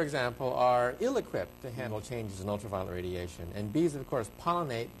 bees, for example, are ill-equipped to handle changes in ultraviolet radiation. And bees, of course,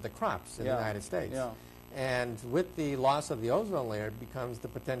 pollinate the crops in the United States. And with the loss of the ozone layer becomes the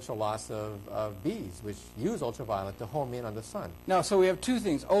potential loss of bees, which use ultraviolet to home in on the sun. Now, so we have two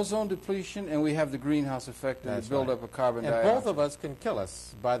things, ozone depletion and we have the greenhouse effect and the buildup of carbon dioxide. And both of us can kill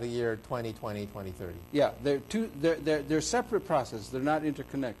us by the year 2020, 2030. Yeah, they're separate processes. They're not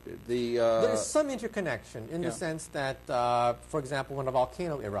interconnected. There is some interconnection in the sense that, for example, when a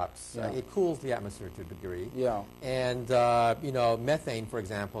volcano erupts, it cools the atmosphere to a degree. And, methane, for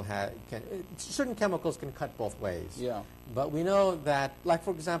example, certain chemicals can cut both ways. But we know that, like, for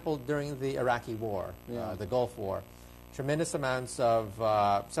example, during the Iraqi war, the Gulf War, tremendous amounts of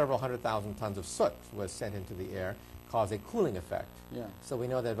several 100,000 tons of soot was sent into the air, caused a cooling effect. So we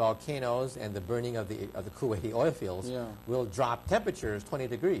know that volcanoes and the burning of the Kuwaiti oil fields will drop temperatures 20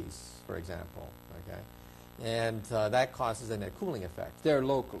 degrees, for example. And that causes a net cooling effect. There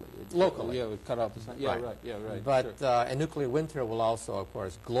locally. Locally. We cut off the sun. Right. But a nuclear winter will also, of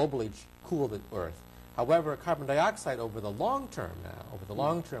course, globally cool the Earth. However, carbon dioxide over the long term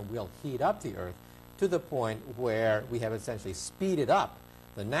will heat up the Earth to the point where we have essentially speeded up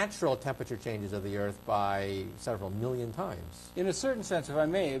the natural temperature changes of the Earth by several million times. In a certain sense, if I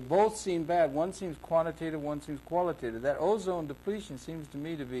may, both seem bad. One seems quantitative, one seems qualitative. That ozone depletion seems to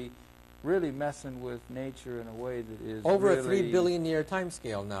me to be really messing with nature in a way that is over really a 3 billion year time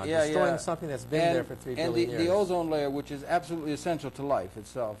scale now, destroying something that's been there for 3 billion years. And the ozone layer, which is absolutely essential to life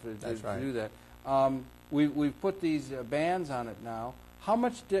itself, that's right. to do that. We've put these bands on it now. How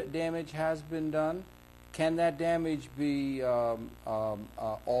much damage has been done? Can that damage be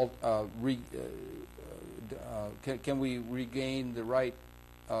can we regain the right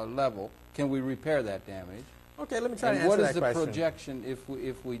level? Can we repair that damage? Okay, let me try to answer that question. What is the projection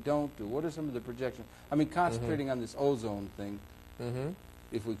if we don't do? What are some of the projections? I mean, concentrating on this ozone thing,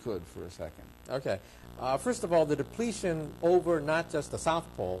 if we could for a second. Okay. First of all, the depletion over not just the South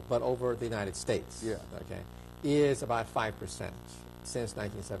Pole, but over the United States, is about 5% since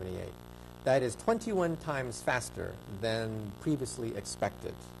 1978. That is 21 times faster than previously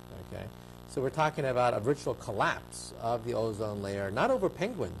expected. Okay. So we're talking about a virtual collapse of the ozone layer, not over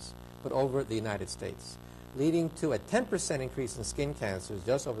penguins, but over the United States, leading to a 10% increase in skin cancers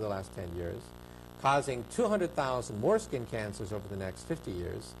just over the last 10 years, causing 200,000 more skin cancers over the next 50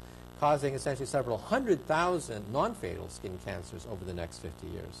 years, causing essentially several 100,000 non-fatal skin cancers over the next 50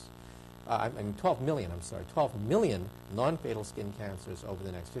 years. 12 million, I'm sorry, 12 million non-fatal skin cancers over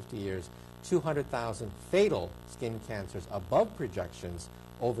the next 50 years, 200,000 fatal skin cancers above projections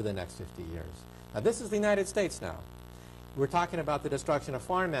over the next 50 years. Now, this is the United States now. We're talking about the destruction of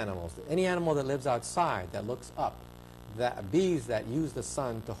farm animals, any animal that lives outside, that looks up, bees that use the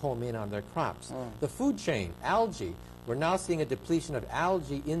sun to home in on their crops. The food chain, algae. We're now seeing a depletion of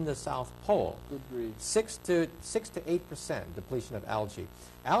algae in the South Pole. Good grief. 6 to 8% depletion of algae.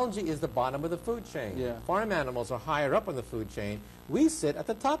 Algae is the bottom of the food chain. Yeah. Farm animals are higher up on the food chain. We sit at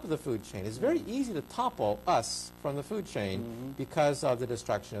the top of the food chain. It's very easy to topple us from the food chain because of the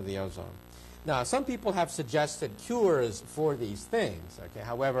destruction of the ozone. Now, some people have suggested cures for these things. Okay?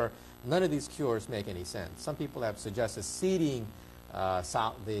 However, none of these cures make any sense. Some people have suggested seeding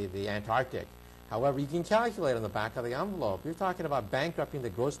the Antarctic. However, you can calculate on the back of the envelope. You're talking about bankrupting the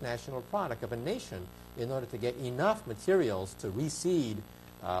gross national product of a nation in order to get enough materials to reseed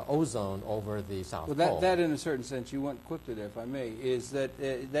ozone over the South Pole. That, in a certain sense, you went quickly there, if I may, is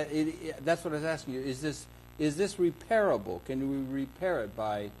that's what I was asking you. Is this repairable? Can we repair it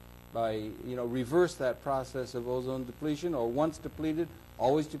by reverse that process of ozone depletion, or once depleted,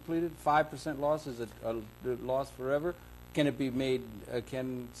 always depleted? 5% loss is a loss forever. Can it be made?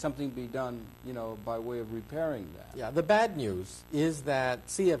 Can something be done, by way of repairing that? Yeah. The bad news is that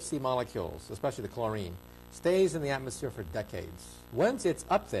CFC molecules, especially the chlorine, stays in the atmosphere for decades. Once it's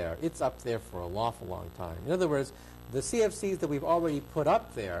up there for an awful long time. In other words, the CFCs that we've already put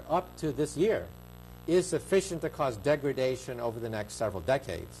up there up to this year is sufficient to cause degradation over the next several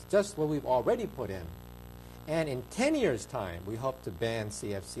decades, just what we've already put in. And in 10 years' time, we hope to ban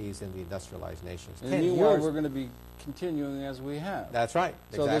CFCs in the industrialized nations. And meanwhile, we're going to be continuing as we have. That's right.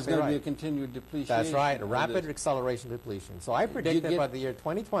 So there's going to be a continued depletion. That's right, a rapid acceleration depletion. So I predict that by the year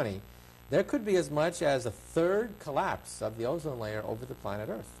 2020, there could be as much as a third collapse of the ozone layer over the planet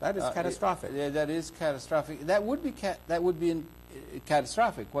Earth. That is catastrophic. Yeah, that is catastrophic. That would be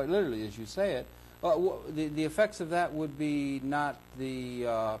catastrophic, quite literally, as you say it. The effects of that would be not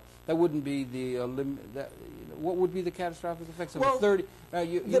the. That wouldn't be the. What would be the catastrophic effects of 30?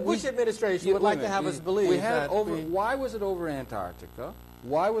 The Bush administration would like to have us believe that. Why was it over Antarctica?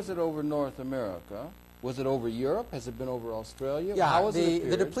 Why was it over North America? Was it over Europe? Has it been over Australia? Yeah, how was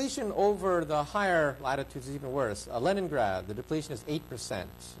the depletion over the higher latitudes is even worse. Leningrad, the depletion is 8%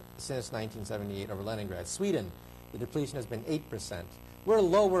 since 1978 over Leningrad. Sweden, the depletion has been 8%. We're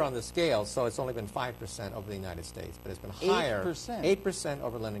lower on the scale, so it's only been 5% over the United States, but it's been higher. 8%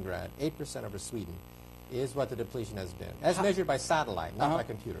 over Leningrad, 8% over Sweden is what the depletion has been, as measured by satellite, not by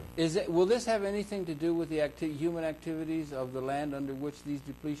computer. Will this have anything to do with the human activities of the land under which these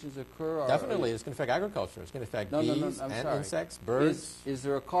depletions occur? Definitely. It's going to affect agriculture. It's going to affect bees and insects, birds. Is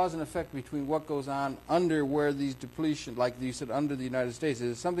there a cause and effect between what goes on under where these depletions, like you said, under the United States?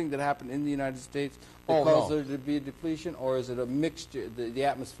 Is it something that happened in the United States that caused there to be a depletion, or is it a mixture, the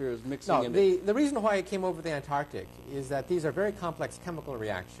atmosphere is mixing in? The reason why it came over the Antarctic is that these are very complex chemical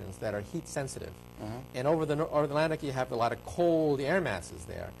reactions that are heat sensitive. And over the Atlantic, you have a lot of cold air masses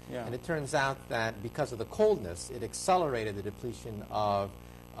there. Yeah. And it turns out that because of the coldness, it accelerated the depletion of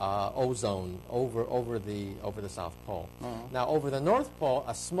ozone over the South Pole. Now, over the North Pole,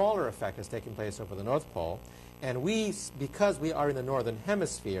 a smaller effect has taken place over the North Pole. And we, because we are in the northern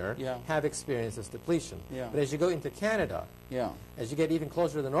hemisphere, have experienced this depletion. But as you go into Canada, as you get even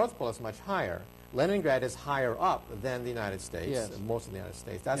closer to the North Pole, it's much higher. Leningrad is higher up than the United States, most of the United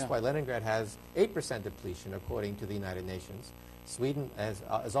States. That's why Leningrad has 8% depletion, according to the United Nations. Sweden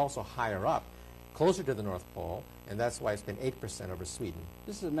is also higher up. closer to the North Pole, and that's why it's been 8% over Sweden.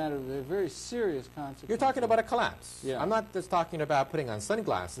 This is a matter of a very serious consequence. You're talking about a collapse. Yeah. I'm not just talking about putting on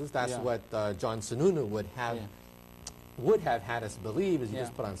sunglasses. That's what John Sununu would have had us believe is you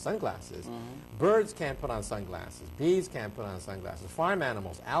just put on sunglasses. Birds can't put on sunglasses. Bees can't put on sunglasses. Farm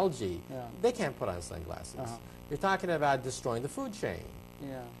animals, algae, they can't put on sunglasses. You're talking about destroying the food chain.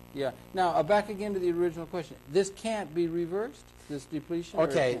 Yeah. Now, back again to the original question. This can't be reversed, this depletion?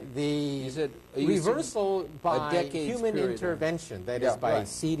 Okay, the reversal by human intervention, that is by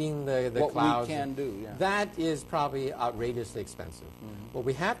seeding the clouds. What we can do, that is probably outrageously expensive. What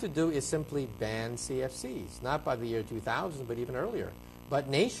we have to do is simply ban CFCs, not by the year 2000, but even earlier. But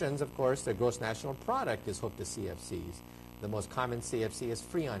nations, of course, their gross national product is hooked to CFCs. The most common CFC is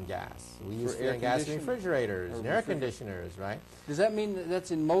Freon gas. We use Freon gas in refrigerators and air conditioners, right? Does that mean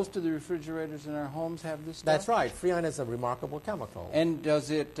that's in most of the refrigerators in our homes have this stuff? That's right. Freon is a remarkable chemical. And does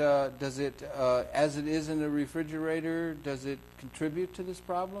it, as it is in the refrigerator, does it contribute to this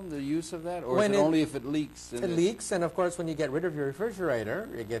problem, the use of that? Or is it only if it leaks? It leaks, and of course when you get rid of your refrigerator,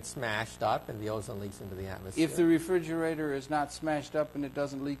 it gets smashed up and the ozone leaks into the atmosphere. If the refrigerator is not smashed up and it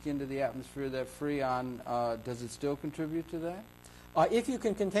doesn't leak into the atmosphere, that Freon, does it still contribute to that? If you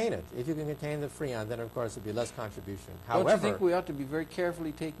can contain it. If you can contain the Freon, then of course it would be less contribution. However, don't you think we ought to be very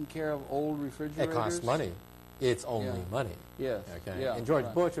carefully taking care of old refrigerators? It costs money. It's only money. Yes. Okay. And George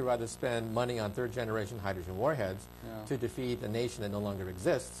Bush would rather spend money on third-generation hydrogen warheads to defeat a nation that no longer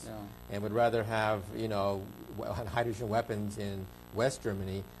exists, and would rather have, hydrogen weapons in West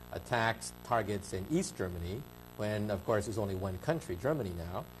Germany attack targets in East Germany, when, of course, there's only one country, Germany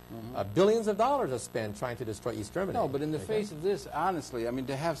now. Billions of dollars are spent trying to destroy East Germany. No, but in the face of this, honestly, I mean,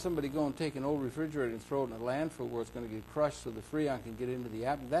 to have somebody go and take an old refrigerator and throw it in a landfill where it's going to get crushed so the Freon can get into the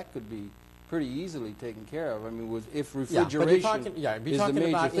atmosphere, that could be pretty easily taken care of. I mean, if refrigeration is the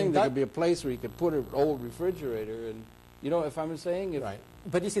major thing, there could be a place where you could put an old refrigerator and, if I'm saying... Right.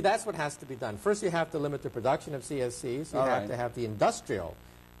 But you see, that's what has to be done. First, you have to limit the production of CFCs. You have to have the industrial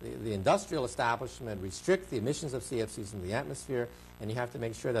establishment restrict the emissions of CFCs into the atmosphere, and you have to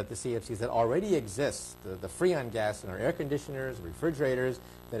make sure that the CFCs that already exist, the Freon gas in our air conditioners, refrigerators,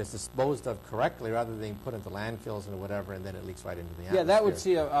 that is disposed of correctly rather than being put into landfills and whatever, and then it leaks right into the atmosphere. Yeah, that would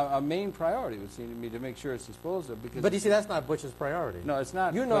see a main priority, would seem to me, to make sure it's disposed of. Because but you see, that's not Bush's priority. No, it's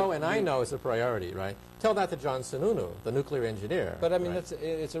not. You know, and I know it's a priority, right? Tell that to John Sununu, the nuclear engineer. But I mean,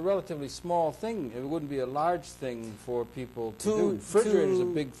 it's a relatively small thing. It wouldn't be a large thing for people to do. Refrigerator is a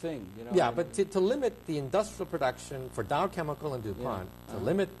big thing, Yeah, but to limit the industrial production for Dow Chemical and DuPont, to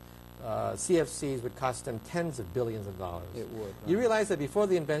limit CFCs would cost them tens of billions of dollars. It would. Right? You realize that before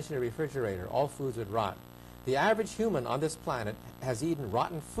the invention of the refrigerator, all foods would rot. The average human on this planet has eaten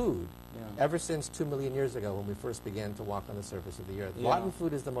rotten food ever since 2 million years ago when we first began to walk on the surface of the earth. Rotten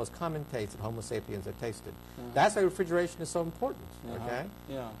food is the most common taste that Homo sapiens have tasted. That's why refrigeration is so important. Okay.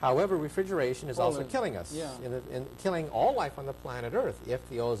 However, refrigeration is also killing us, and killing all life on the planet Earth if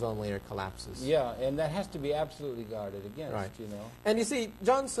the ozone layer collapses. Yeah, and that has to be absolutely guarded against. Right. And you see,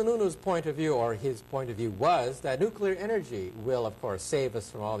 John Sununu's point of view, or his point of view, was that nuclear energy will, of course, save us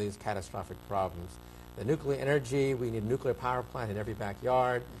from all these catastrophic problems. The nuclear energy, we need a nuclear power plant in every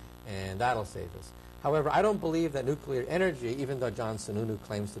backyard, and that'll save us. However, I don't believe that nuclear energy, even though John Sununu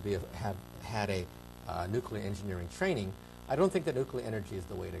claims to have had a nuclear engineering training, I don't think that nuclear energy is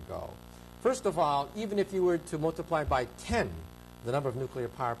the way to go. First of all, even if you were to multiply by 10 the number of nuclear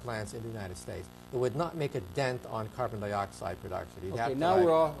power plants in the United States, it would not make a dent on carbon dioxide production. Okay, now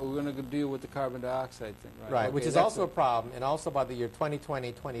we're going to deal with the carbon dioxide thing, right? Right, which is also a problem, and also by the year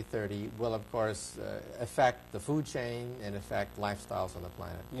 2020, 2030 will, of course, affect the food chain and affect lifestyles on the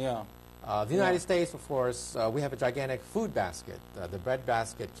planet. Yeah. The United States, of course, we have a gigantic food basket. The bread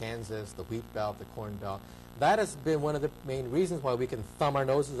basket, Kansas, the wheat belt, the corn belt. That has been one of the main reasons why we can thumb our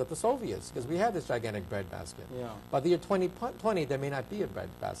noses at the Soviets, because we have this gigantic bread basket. Yeah. By the year 2020, there may not be a bread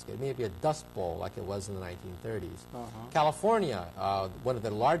basket. It may be a dust bowl like it was in the 1930s. California, one of the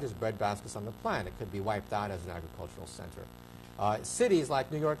largest bread baskets on the planet, could be wiped out as an agricultural center. Cities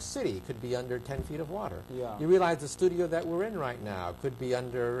like New York City could be under 10 feet of water. Yeah. You realize the studio that we're in right now could be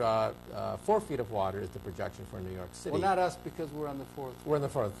under 4 feet of water is the projection for New York City. Well, not us, because we're on the fourth floor. We're on the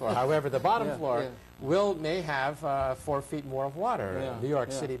fourth floor. However, the bottom floor may have 4 feet more of water. New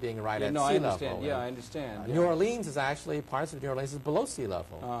York City being right at sea level. Yeah, I understand. New Orleans is actually, parts of New Orleans is below sea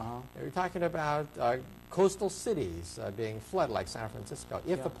level. You're talking about coastal cities being flooded like San Francisco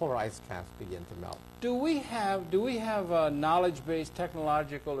if the polar ice caps begin to melt. Do we have a knowledge base,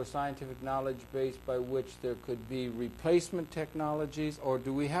 technological or scientific knowledge base by which there could be replacement technologies, or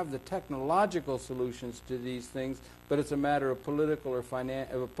do we have the technological solutions to these things, but it's a matter of political or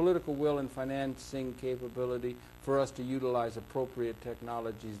political will and financing capability for us to utilize appropriate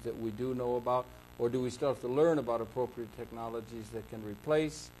technologies that we do know about, or do we still have to learn about appropriate technologies that can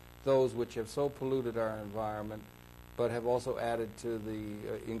replace those which have so polluted our environment, but have also added to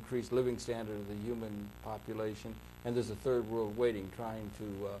the increased living standard of the human population, and there's a third world waiting, trying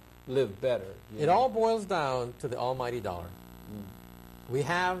to live better. It all boils down to the almighty dollar. We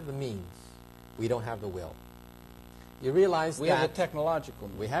have the means. We don't have the will. You realize we have the technological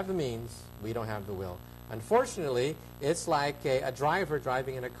means. We have the means. We don't have the will. Unfortunately, it's like a driver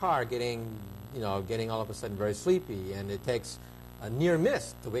driving in a car getting all of a sudden very sleepy, and it takes a near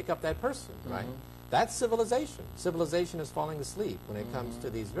miss to wake up that person, right? That's civilization. Civilization is falling asleep when it comes to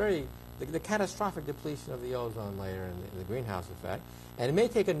these the catastrophic depletion of the ozone layer and the greenhouse effect. And it may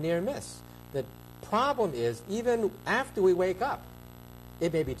take a near miss. The problem is, even after we wake up,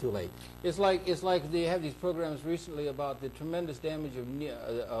 it may be too late. It's like they have these programs recently about the tremendous damage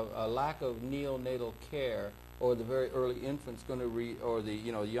of a lack of neonatal care, or the very early infants or the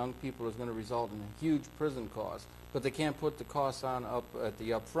young people is going to result in huge prison costs. But they can't put the costs on up at the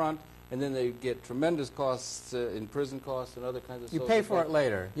upfront, and then they get tremendous costs in prison costs and other kinds of. You pay for it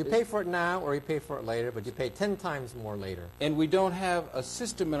later. You pay for it now, or you pay for it later, but you pay 10 times more later. And we don't have a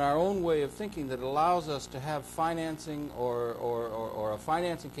system in our own way of thinking that allows us to have financing or a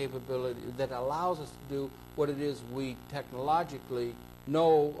financing capability that allows us to do what it is we technologically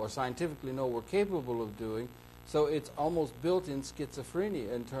know or scientifically know we're capable of doing. So it's almost built-in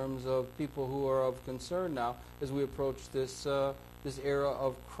schizophrenia in terms of people who are of concern now as we approach this this era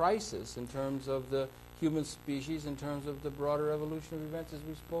of crisis in terms of the human species, in terms of the broader evolution of events as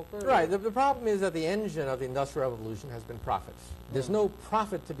we spoke earlier. Right. The problem is that the engine of the Industrial Revolution has been profits. There's no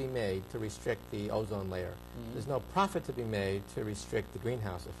profit to be made to restrict the ozone layer. There's no profit to be made to restrict the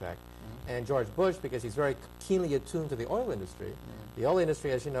greenhouse effect. And George Bush, because he's very keenly attuned to the oil industry, the oil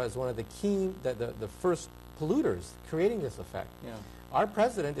industry, as you know, is one of the first polluters creating this effect. Our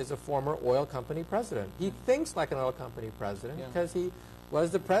president is a former oil company president. He thinks like an oil company president because he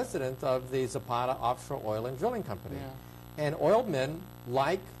was the president of the Zapata Offshore Oil and Drilling Company. And oil men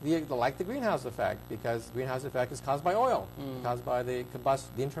like the greenhouse effect, because the greenhouse effect is caused by oil, caused by the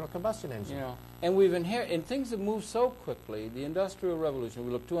internal combustion engine. And we've inherited, and things have moved so quickly. The Industrial Revolution,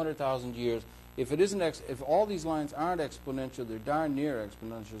 we look 200,000 years. If it isn't, if all these lines aren't exponential, they're darn near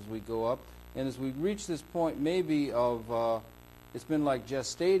exponential as we go up. And as we reach this point, maybe of it's been like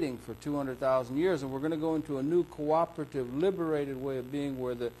gestating for 200,000 years, and we're going to go into a new cooperative, liberated way of being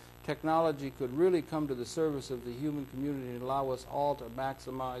where the technology could really come to the service of the human community and allow us all to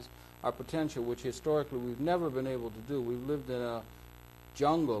maximize our potential, which historically we've never been able to do. We've lived in a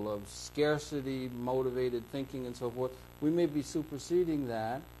jungle of scarcity-motivated thinking and so forth. We may be superseding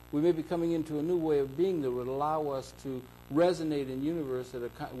that. We may be coming into a new way of being that would allow us to resonate in universe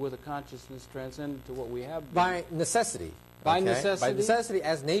with a consciousness transcendent to what we have been. By necessity. By necessity? By necessity,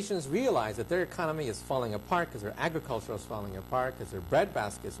 as nations realize that their economy is falling apart because their agriculture is falling apart, because their bread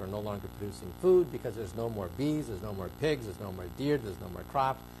baskets are no longer producing food, because there's no more bees, there's no more pigs, there's no more deer, there's no more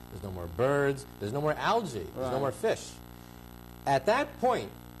crop, there's no more birds, there's no more algae, there's no more fish. At that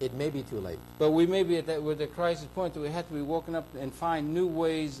point, it may be too late. But we may be at the crisis point that we have to be woken up and find new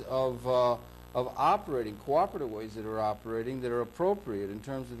ways of operating, cooperative ways that are appropriate in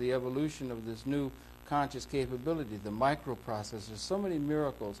terms of the evolution of this new conscious capability, the microprocessors, so many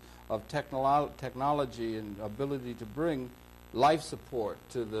miracles of technology and ability to bring life support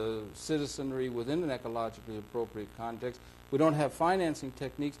to the citizenry within an ecologically appropriate context. We don't have financing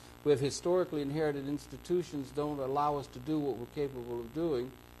techniques. We have historically inherited institutions don't allow us to do what we're capable of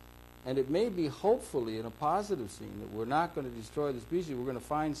doing. And it may be, hopefully, in a positive scene, that we're not going to destroy the species. We're going to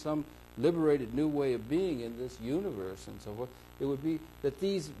find some liberated new way of being in this universe and so forth. It would be that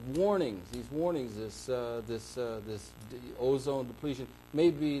these warnings, this ozone depletion,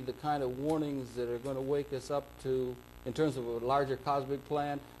 may be the kind of warnings that are going to wake us up to, in terms of a larger cosmic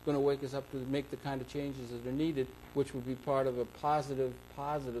plan, going to wake us up to make the kind of changes that are needed, which would be part of a positive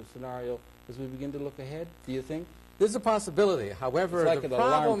scenario as we begin to look ahead, do you think? There's a possibility. However, like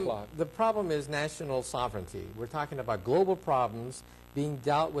the problem is national sovereignty. We're talking about global problems being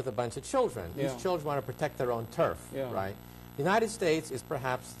dealt with a bunch of children. These children want to protect their own turf, right? The United States is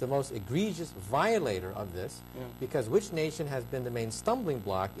perhaps the most egregious violator of this, because which nation has been the main stumbling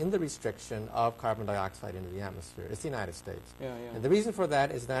block in the restriction of carbon dioxide into the atmosphere? It's the United States. And the reason for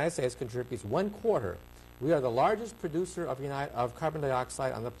that is the United States contributes 1/4 We are the largest producer of carbon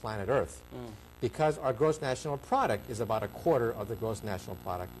dioxide on the planet Earth because our gross national product is about a quarter of the gross national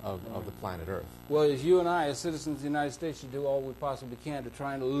product of the planet Earth. Well, as you and I, as citizens of the United States, should do all we possibly can to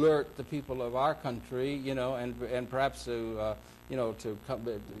try and alert the people of our country, you know, and perhaps to, you know, to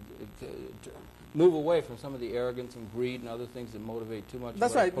move away from some of the arrogance and greed and other things that motivate too much.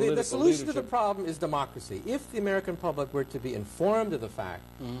 That's right. The solution to the problem is democracy. If the American public were to be informed of the fact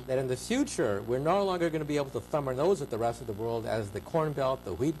that in the future we're no longer going to be able to thumb our nose at the rest of the world as the corn belt,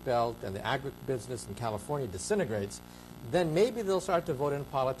 the wheat belt, and the agribusiness in California disintegrates, then maybe they'll start to vote in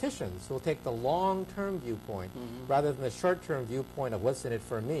politicians who will take the long-term viewpoint rather than the short-term viewpoint of what's in it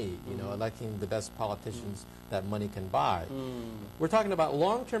for me, you know, electing the best politicians that money can buy. We're talking about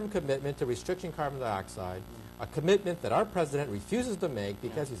long-term commitment to restricting carbon dioxide, a commitment that our president refuses to make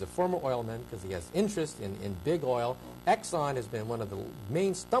because he's a former oilman, because he has interest in big oil. Exxon has been one of the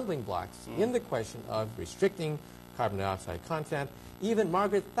main stumbling blocks in the question of restricting carbon dioxide content. Even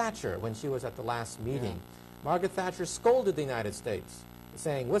Margaret Thatcher, when she was at the last meeting, Margaret Thatcher scolded the United States,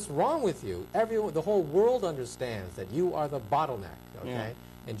 saying, "What's wrong with you? The whole world understands that you are the bottleneck." Okay?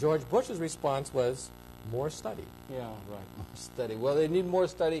 And George Bush's response was, more study. Yeah, right, more study. Well, they need more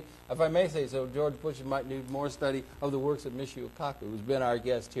study. If I may say so, George Bush might need more study of the works of Michio Kaku, who's been our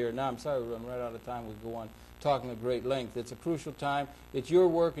guest here. Now, I'm sorry we run right out of time. We go on talking at great length. It's a crucial time. It's your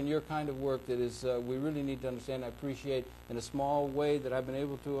work and your kind of work that is we really need to understand. I appreciate in a small way that I've been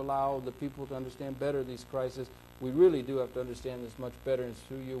able to allow the people to understand better these crises. We really do have to understand this much better, and it's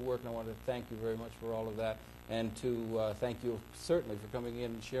through your work, and I want to thank you very much for all of that, and to thank you certainly for coming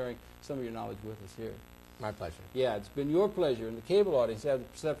in and sharing some of your knowledge with us here. My pleasure. Yeah, it's been your pleasure. And the cable audience have the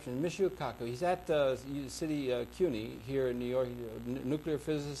perception. Michio Kaku, he's at City CUNY here in New York. He's a nuclear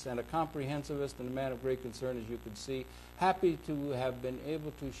physicist and a comprehensivist and a man of great concern, as you can see. Happy to have been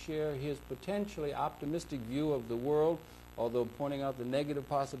able to share his potentially optimistic view of the world, although pointing out the negative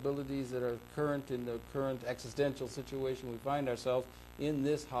possibilities that are current in the current existential situation we find ourselves in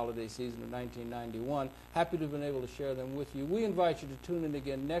this holiday season of 1991. Happy to have been able to share them with you. We invite you to tune in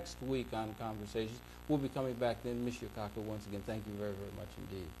again next week on Conversations. We'll be coming back then. Michio Kaku, once again, thank you very, very much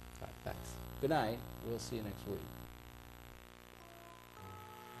indeed. Right, thanks. Good night. We'll see you next week.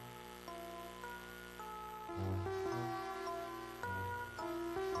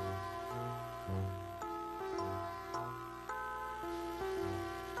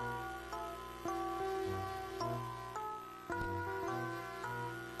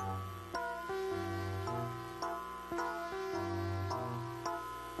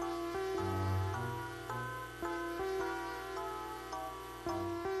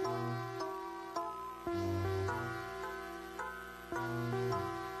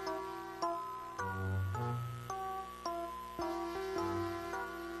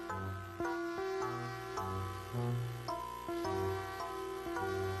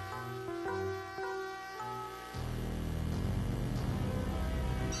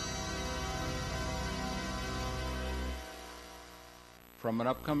 From an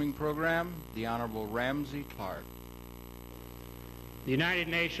upcoming program, the Honorable Ramsey Clark. The United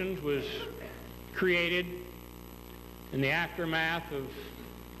Nations was created in the aftermath of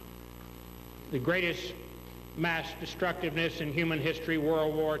the greatest mass destructiveness in human history,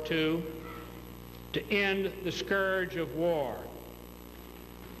 World War II, to end the scourge of war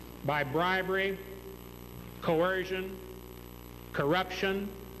by bribery, coercion, corruption,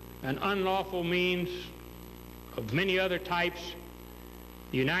 and unlawful means of many other types.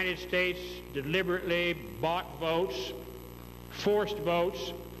 The United States deliberately bought votes, forced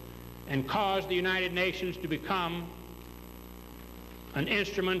votes, and caused the United Nations to become an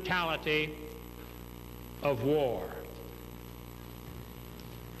instrumentality of war.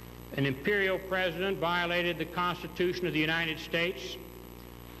 An imperial president violated the Constitution of the United States,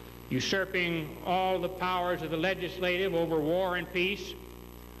 usurping all the powers of the legislative over war and peace,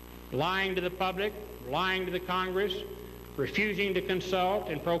 lying to the public, lying to the Congress, refusing to consult,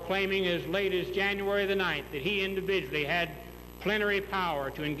 and proclaiming as late as January the 9th that he individually had plenary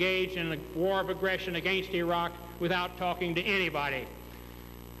power to engage in a war of aggression against Iraq without talking to anybody.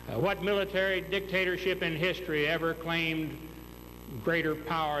 What military dictatorship in history ever claimed greater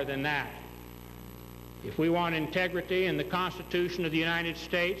power than that? If we want integrity in the Constitution of the United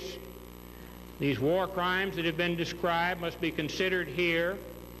States, these war crimes that have been described must be considered here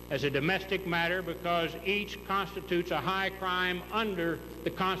as a domestic matter, because each constitutes a high crime under the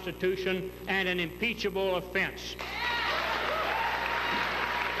Constitution and an impeachable offense.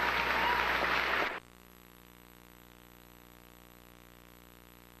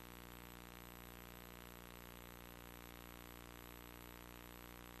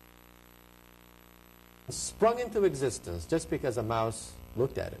 sprung into existence just because a mouse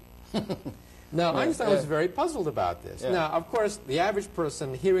looked at it. Now, Einstein was very puzzled about this. Now, of course, the average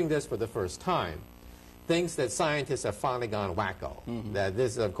person hearing this for the first time thinks that scientists have finally gone wacko, that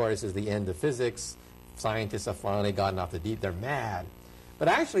this, of course, is the end of physics. Scientists have finally gotten off the deep. They're mad. But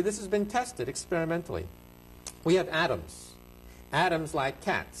actually, this has been tested experimentally. We have atoms. Atoms like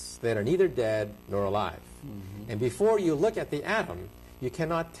cats that are neither dead nor alive. And before you look at the atom, you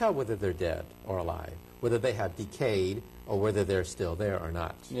cannot tell whether they're dead or alive, whether they have decayed or whether they're still there or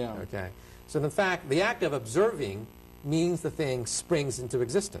not. Okay? So in fact, the act of observing means the thing springs into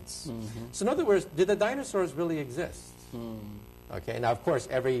existence. So in other words, did the dinosaurs really exist? Okay, now of course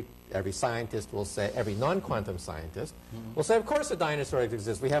every scientist will say, every non-quantum scientist will say, of course the dinosaurs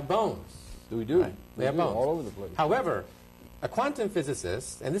exist. We have bones. We do. Right? We have bones. All over the place. However, a quantum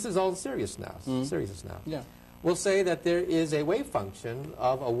physicist, and this is all serious now, will say that there is a wave function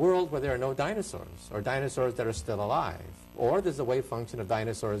of a world where there are no dinosaurs, or dinosaurs that are still alive, or there's a wave function of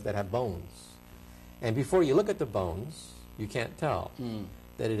dinosaurs that have bones. And before you look at the bones, you can't tell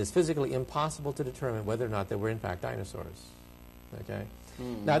that it is physically impossible to determine whether or not there were in fact dinosaurs. Okay?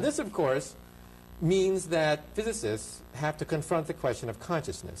 Now this, of course, means that physicists have to confront the question of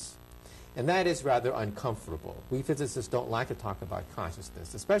consciousness. And that is rather uncomfortable. We physicists don't like to talk about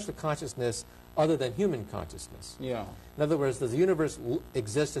consciousness, especially consciousness other than human consciousness. In other words, does the universe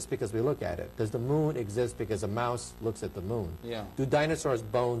exist just because we look at it? Does the moon exist because a mouse looks at the moon? Do dinosaurs'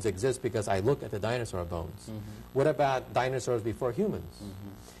 bones exist because I look at the dinosaur bones? What about dinosaurs before humans?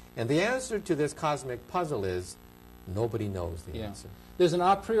 And the answer to this cosmic puzzle is nobody knows the answer. There's an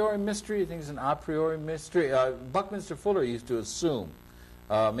a priori mystery. I think it's an a priori mystery. Buckminster Fuller used to assume,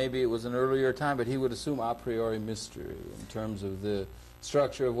 maybe it was an earlier time, but he would assume a priori mystery in terms of the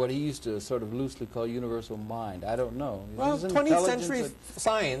structure of what he used to sort of loosely call universal mind. I don't know. Well, 20th century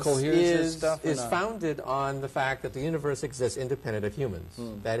science is founded on the fact that the universe exists independent of humans.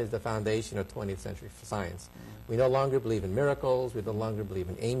 That is the foundation of 20th century science. We no longer believe in miracles. We no longer believe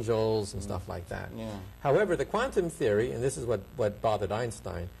in angels and stuff like that. However, the quantum theory, and this is what bothered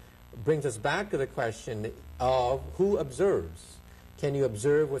Einstein, brings us back to the question of who observes. Can you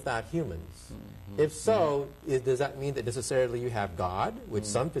observe without humans? If so, does that mean that necessarily you have God, which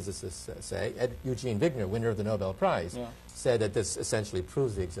some physicists say? Eugene Wigner, winner of the Nobel Prize, said that this essentially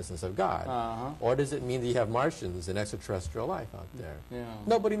proves the existence of God. Or does it mean that you have Martians and extraterrestrial life out there?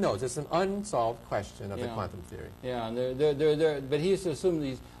 Nobody knows. It's an unsolved question of the quantum theory. But he used to assume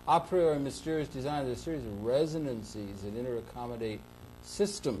these a priori mysterious designs are a series of resonances that interaccommodate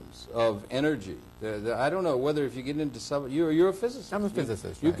systems of energy. I don't know whether if you get into you're a physicist. I'm a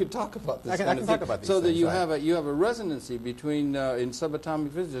physicist. You could talk about this. I can talk about these so things, that you have a resonancy between in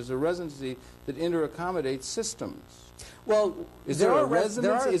subatomic physics. There's a resonancy that interaccommodates systems. Well, is there a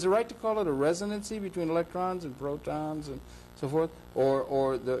resonancy? Is it right to call it a resonancy between electrons and protons and so forth,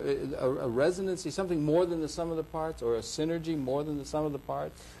 or a resonancy, something more than the sum of the parts, or a synergy more than the sum of the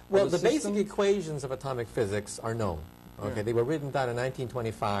parts? Well, the basic equations of atomic physics are known. Okay, they were written down in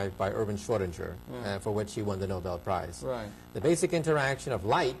 1925 by Erwin Schrödinger, for which he won the Nobel Prize. The basic interaction of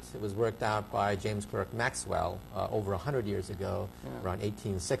light was worked out by James Clerk Maxwell over 100 years ago, around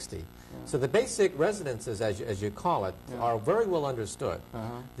 1860. So the basic resonances, as you call it, are very well understood.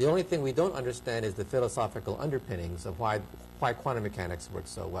 The only thing we don't understand is the philosophical underpinnings of why quantum mechanics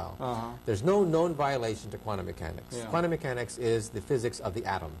works so well. There's no known violation to quantum mechanics. Quantum mechanics is the physics of the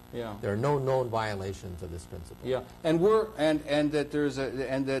atom. There are no known violations of this principle. And that there's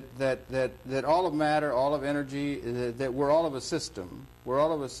that all of matter, all of energy, that we're all of a system. We're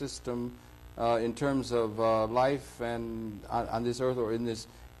all of a system in terms of life and on this earth or in this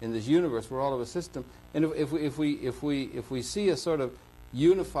universe. We're all of a system. And if we see a sort of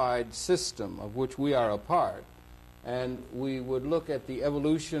unified system of which we are a part, and we would look at the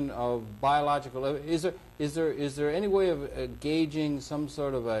evolution of biological. Is there any way of gauging some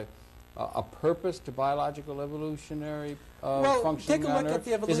sort of a purpose to biological evolutionary functioning on Earth? At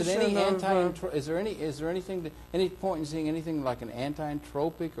the evolution Is there anything? Any point in seeing anything like an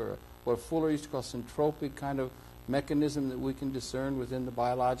anti-entropic or what Fuller used to call syntropic kind of mechanism that we can discern within the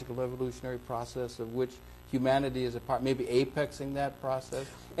biological evolutionary process of which humanity is a part? Maybe apexing that process.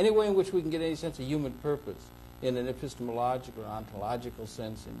 Any way in which we can get any sense of human purpose in an epistemological or ontological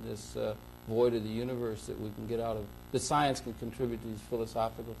sense in this void of the universe that we can get out of, that science can contribute to these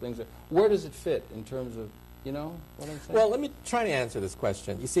philosophical things. Where does it fit in terms of, you know what I'm saying? Well, let me try to answer this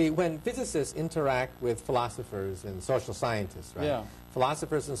question. You see, when physicists interact with philosophers and social scientists, right,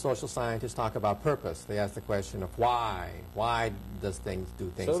 Philosophers and social scientists talk about purpose. They ask the question of why. Why does things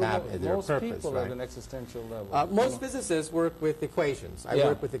happen? Is there a purpose? Most people right? at an existential level. Most physicists work with equations. I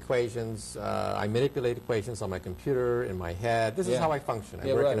work with equations. I manipulate equations on my computer, in my head. This is how I function.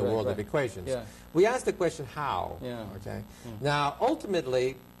 I work in a world of equations. We ask the question, how? Okay. Now,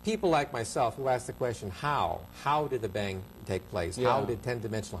 ultimately, people like myself who ask the question, how? How did the Bang take place? How did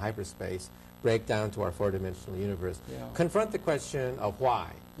 10-dimensional hyperspace break down to our 4-dimensional universe? Confront the question of why.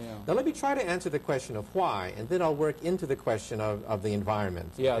 Now let me try to answer the question of why, and then I'll work into the question of the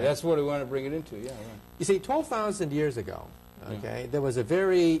environment. That's what we want to bring it into. You see, 12,000 years ago, there was a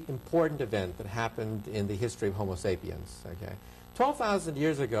very important event that happened in the history of Homo sapiens. 12,000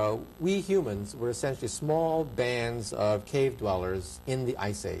 years ago, we humans were essentially small bands of cave dwellers in the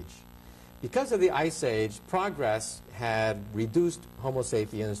Ice Age. Because of the Ice Age, progress had reduced Homo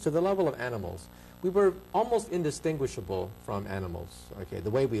sapiens to the level of animals. We were almost indistinguishable from animals. The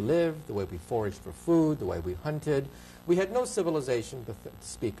way we lived, the way we foraged for food, the way we hunted. We had no civilization to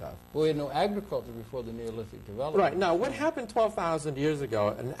speak of. Well, we had no agriculture before the Neolithic development. Right. Now, what happened 12,000 years ago,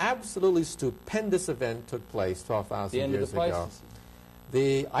 an absolutely stupendous event took place 12,000 years ago. The end of the Pleistocene.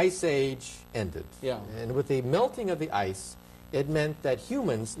 The Ice Age ended. And with the melting of the ice, it meant that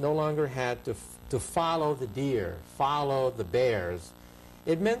humans no longer had to follow the deer, follow the bears.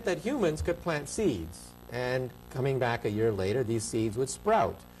 It meant that humans could plant seeds. And coming back a year later, these seeds would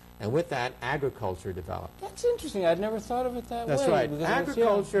sprout. And with that, agriculture developed. That's interesting. I'd never thought of it that way. That's right.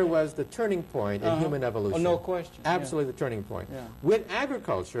 Agriculture was the turning point in human evolution. Oh, no question. Absolutely the turning point. With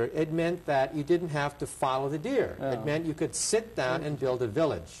agriculture, it meant that you didn't have to follow the deer. It meant you could sit down and build a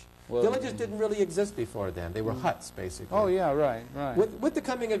village. Well, villages didn't really exist before then. They were huts, basically. Oh, yeah, right. With the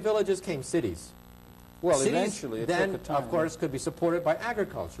coming of villages came cities. Well, cities eventually, then, of course, could be supported by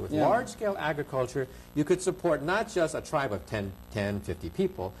agriculture. With large-scale agriculture, you could support not just a tribe of 10, 50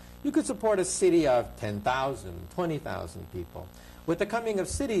 people. You could support a city of 10,000, 20,000 people. With the coming of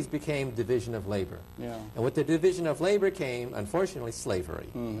cities became division of labor. And with the division of labor came, unfortunately, slavery.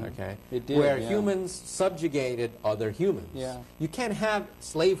 It did, where humans subjugated other humans. You can't have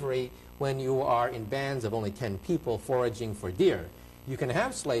slavery when you are in bands of only 10 people foraging for deer. You can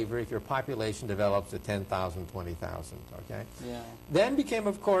have slavery if your population develops to 10,000, 20,000, Then became,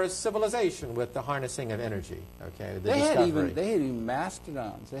 of course, civilization with the harnessing of energy, They had even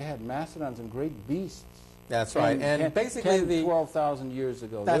mastodons. They had mastodons and great beasts. That's right. And basically 12,000 years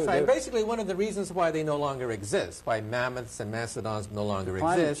ago. That's right. Basically, one of the reasons why they no longer exist, why mammoths and mastodons no longer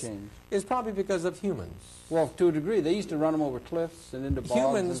exist, is probably because of humans. Well, to a degree. They used to run them over cliffs and into bogs.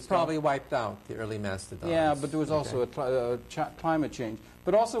 Humans probably wiped out the early mastodons. Yeah, but there was also a climate change.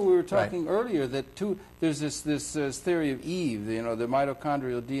 But also, we were talking earlier that there's this theory of Eve, the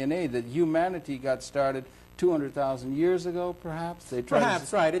mitochondrial DNA, that humanity got started 200,000 years ago, perhaps?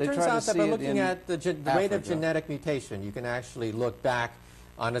 Perhaps, right. It turns out that by looking at the rate of genetic mutation, you can actually look back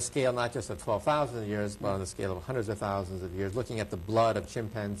on a scale not just of 12,000 years, but on a scale of hundreds of thousands of years, looking at the blood of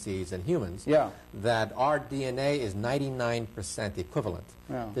chimpanzees and humans, that our DNA is 99% equivalent.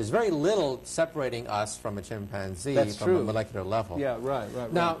 There's very little separating us from a chimpanzee from a molecular level.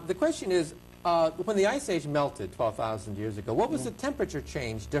 Now, the question is, when the Ice Age melted 12,000 years ago, what was the temperature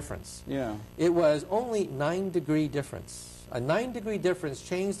change difference? It was only 9-degree difference. A 9-degree difference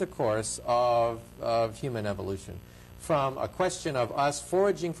changed the course of human evolution. From a question of us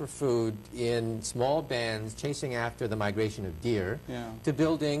foraging for food in small bands, chasing after the migration of deer, to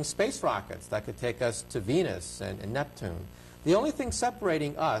building space rockets that could take us to Venus and Neptune. The only thing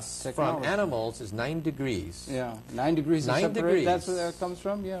separating us from animals is 9 degrees. 9 degrees. 9 degrees. That's where that comes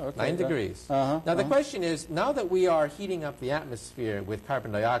from? 9 degrees. Now, the question is, now that we are heating up the atmosphere with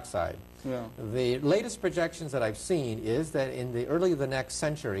carbon dioxide, the latest projections that I've seen is that in the early of the next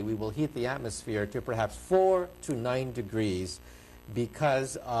century, we will heat the atmosphere to perhaps 4 to 9 degrees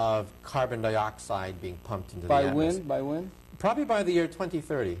because of carbon dioxide being pumped into the atmosphere. By when? Probably by the year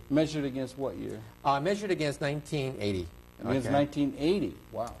 2030. Measured against what year? Measured against 1980. Against 1980.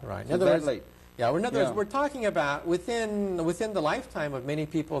 Wow. Right. So that late. In other words, we're talking about within the lifetime of many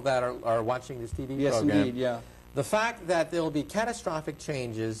people that are watching this TV program. Yes, indeed, The fact that there will be catastrophic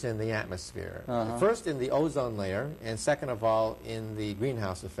changes in the atmosphere, first in the ozone layer, and second of all in the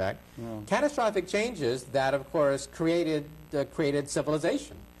greenhouse effect. Catastrophic changes that, of course, created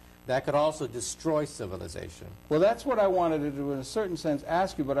civilization. That could also destroy civilization. Well, that's what I wanted to do, in a certain sense,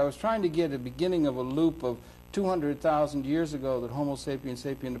 ask you, but I was trying to get a beginning of a loop of 200,000 years ago that Homo sapiens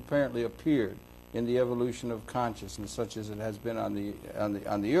sapien apparently appeared in the evolution of consciousness, such as it has been on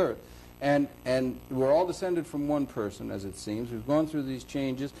the Earth. And we're all descended from one person, as it seems. We've gone through these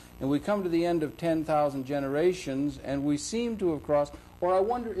changes, and we come to the end of 10,000 generations, and we seem to have crossed, or I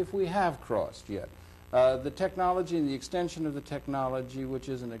wonder if we have crossed yet. The technology and the extension of the technology, which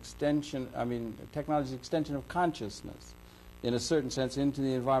is an extension, technology is an extension of consciousness, in a certain sense, into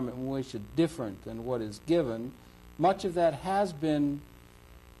the environment in which it's different than what is given. Much of that has been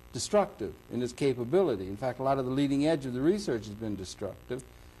destructive in its capability. In fact, a lot of the leading edge of the research has been destructive.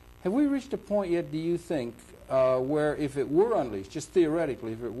 Have we reached a point yet, do you think, where if it were unleashed, just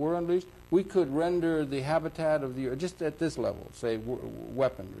theoretically, if it were unleashed, we could render the habitat of the Earth, just at this level, say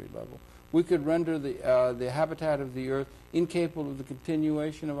weaponry level, we could render the habitat of the Earth incapable of the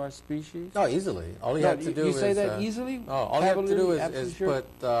continuation of our species? Oh, easily. All you have to do is... You say that easily? Oh, all you have to do is put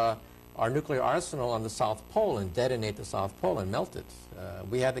our nuclear arsenal on the South Pole and detonate the South Pole and melt it.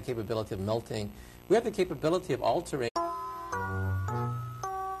 We have the capability of melting. We have the capability of altering...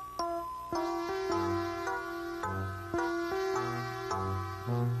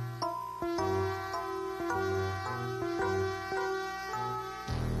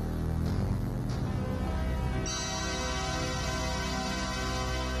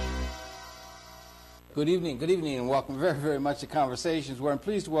 Good evening, and welcome very, very much to Conversations, where I'm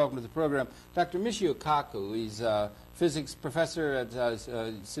pleased to welcome to the program Dr. Michio Kaku. He's a physics professor at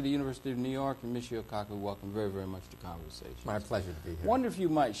City University of New York. And Michio Kaku, welcome very, very much to Conversations. My pleasure to be here. I wonder if you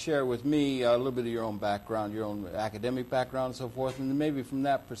might share with me a little bit of your own background, your own academic background and so forth, and then maybe from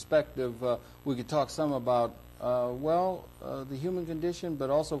that perspective we could talk some about, the human condition, but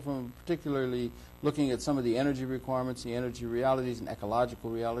also from particularly looking at some of the energy requirements, the energy realities and ecological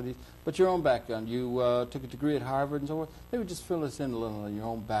realities. But your own background, you took a degree at Harvard and so forth. Maybe just fill us in a little on your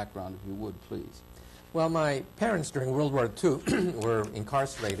own background, if you would, please. Well, my parents during World War II were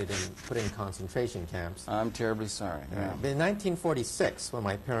incarcerated and put in concentration camps. I'm terribly sorry. Yeah. In 1946, when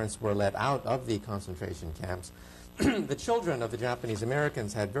my parents were let out of the concentration camps, the children of the Japanese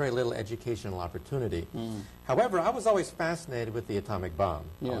Americans had very little educational opportunity. However, I was always fascinated with the atomic bomb.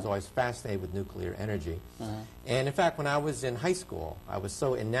 I was always fascinated with nuclear energy. And in fact, when I was in high school, I was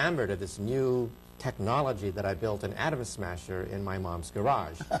so enamored of this new technology that I built an atom smasher in my mom's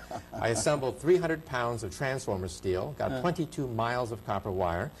garage. I assembled 300 pounds of transformer steel, got 22 miles of copper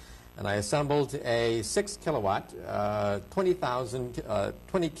wire, and I assembled a 6 kilowatt, 20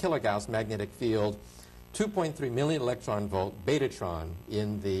 kilogauss magnetic field, 2.3 million electron volt Betatron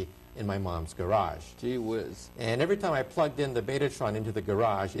in my mom's garage. Gee whiz. And every time I plugged in the Betatron into the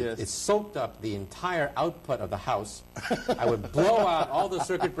garage, it soaked up the entire output of the house. I would blow out all the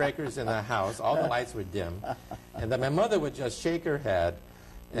circuit breakers in the house, all the lights would dim, and then my mother would just shake her head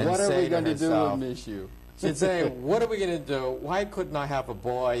and what say are we going to to do herself, with Michio? She'd say, what are we going to do? Why couldn't I have a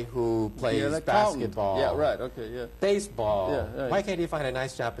boy who plays basketball? Yeah, right, okay, yeah. Baseball. Yeah, right. Why can't he find a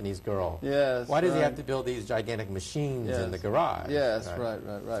nice Japanese girl? Yes. Why does he have to build these gigantic machines in the garage? Yes, right.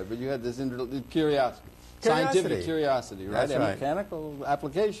 But you had this curiosity. Scientific curiosity, right? That's right. Mechanical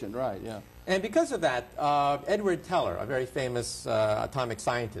application, right, yeah. And because of that, Edward Teller, a very famous atomic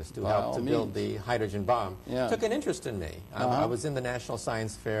scientist who helped to build the hydrogen bomb, took an interest in me. I was in the National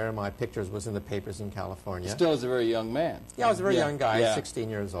Science Fair. My pictures was in the papers in California. Still as a very young man. Yeah, I was a very young guy, 16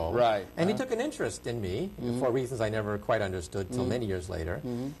 years old. Right. And he took an interest in me for reasons I never quite understood till many years later.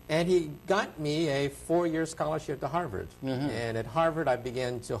 And he got me a 4-year scholarship to Harvard. And at Harvard, I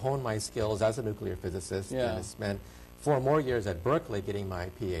began to hone my skills as a nuclear physicist. And I spent 4 more years at Berkeley getting my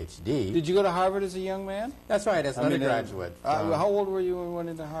Ph.D. Did you go to Harvard as a young man? That's right, as an undergraduate. How old were you when you went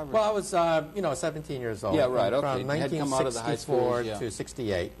into Harvard? Well, I was, 17 years old. Yeah, right, okay. From 1964 to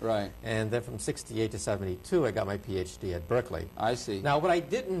 68. Right. And then from 68 to 72, I got my Ph.D. at Berkeley. I see. Now, what I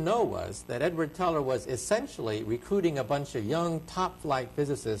didn't know was that Edward Teller was essentially recruiting a bunch of young top-flight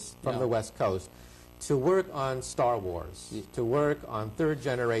physicists from the West Coast to work on Star Wars, to work on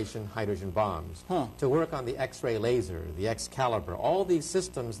third-generation hydrogen bombs, to work on the X-ray laser, the Excalibur, all these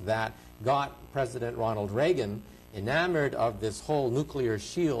systems that got President Ronald Reagan enamored of this whole nuclear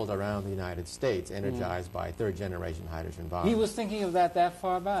shield around the United States, energized by third-generation hydrogen bombs. He was thinking of that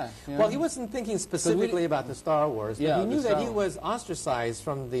far back. You know? Well, he wasn't thinking specifically about the Star Wars, but he knew that he was ostracized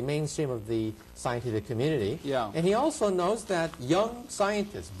from the mainstream of the scientific community. And he also knows that young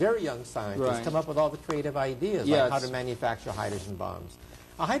scientists, very young scientists, come up with all the creative ideas like how to manufacture hydrogen bombs.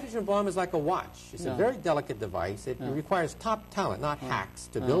 A hydrogen bomb is like a watch. It's a very delicate device. It requires top talent, not hacks,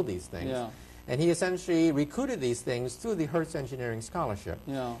 to build these things. And he essentially recruited these things through the Hertz Engineering Scholarship.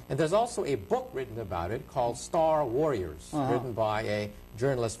 And there's also a book written about it called Star Warriors, written by a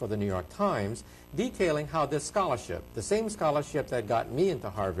journalist for the New York Times, detailing how this scholarship, the same scholarship that got me into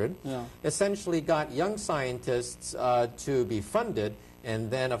Harvard, essentially got young scientists to be funded.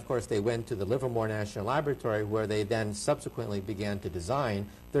 And then, of course, they went to the Livermore National Laboratory, where they then subsequently began to design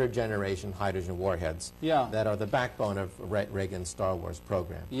third-generation hydrogen warheads that are the backbone of Reagan's Star Wars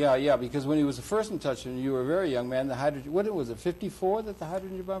program. Yeah, because when he was first in touch, and you were a very young man, the hydrogen, what was it, 54 that the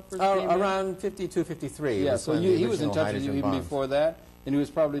hydrogen bomb first came around in? 52, 53. Yeah, so he was in touch with you even before that, and he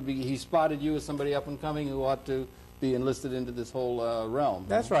was probably, he spotted you as somebody up and coming who ought to be enlisted into this whole realm.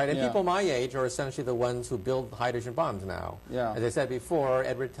 That's right, and people my age are essentially the ones who build hydrogen bombs now. As I said before,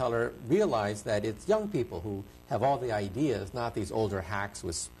 Edward Teller realized that it's young people who have all the ideas, not these older hacks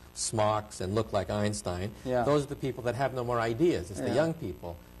with smocks and look like Einstein. Those are the people that have no more ideas. It's the young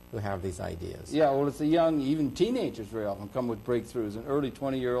people who have these ideas. Yeah, well, it's the young, even teenagers very often come with breakthroughs, an early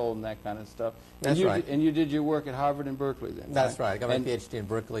 20-year-old and that kind of stuff. That's right. And you did your work at Harvard and Berkeley then, That's right. I got my PhD in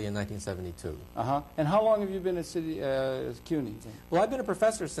Berkeley in 1972. And how long have you been at CUNY? Well, I've been a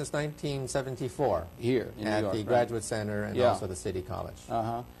professor since 1974. Here in New York, at the Graduate Center and also the City College.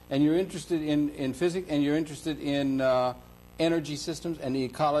 And you're interested in physics, and you're interested in energy systems and the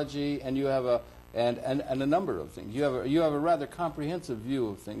ecology, and you have a and a number of things. You have a rather comprehensive view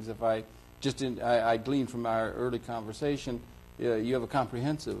of things. If I I gleaned from our early conversation, you have a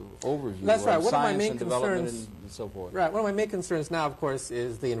comprehensive overview. That's right. Of one science of my main and development concerns, and so forth. Right. One of my main concerns now, of course,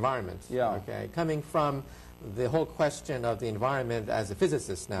 is the environment. Okay. Coming from the whole question of the environment as a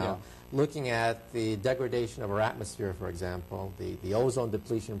physicist now, looking at the degradation of our atmosphere, for example, the ozone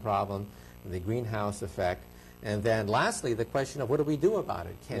depletion problem, the greenhouse effect. And then lastly, the question of what do we do about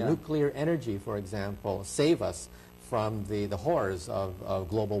it? Can nuclear energy, for example, save us from the horrors of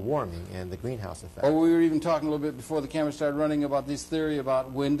global warming and the greenhouse effect? Or we were even talking a little bit before the camera started running about this theory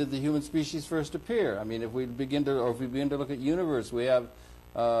about when did the human species first appear. I mean, if we begin to look at universe, we have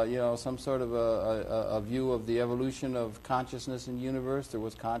some sort of a view of the evolution of consciousness in the universe. There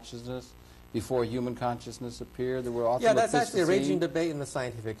was consciousness before human consciousness appeared. There were also that's actually a raging debate in the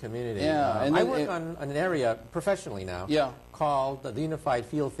scientific community. I work on an area professionally now called the unified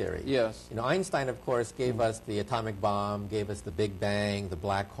field theory. Yes. Einstein, of course, gave us the atomic bomb, gave us the Big Bang, the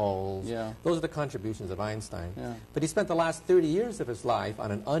black holes. Those are the contributions of Einstein. But he spent the last 30 years of his life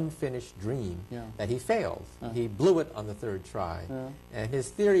on an unfinished dream that he failed. He blew it on the third try. And his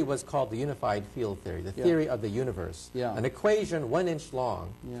theory was called the unified field theory, the theory of the universe. An equation 1 inch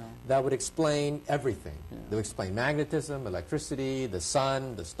long that would explain everything. It would explain magnetism, electricity, the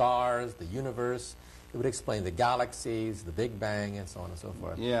sun, the stars, the universe. It would explain the galaxies, the Big Bang, and so on and so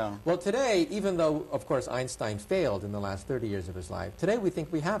forth. Well, today, even though, of course, Einstein failed in the last 30 years of his life, today we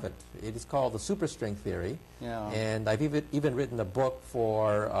think we have it. It is called the superstring theory. And I've even written a book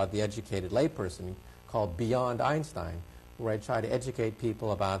for the educated layperson called Beyond Einstein, where I try to educate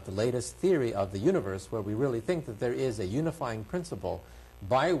people about the latest theory of the universe, where we really think that there is a unifying principle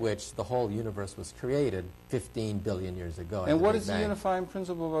by which the whole universe was created 15 billion years ago. And what is the unifying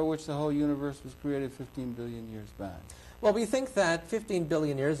principle by which the whole universe was created 15 billion years back? Well, we think that 15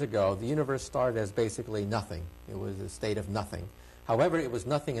 billion years ago, the universe started as basically nothing. It was a state of nothing. However, it was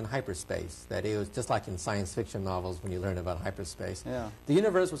nothing in hyperspace. That it was just like in science fiction novels when you learn about hyperspace. The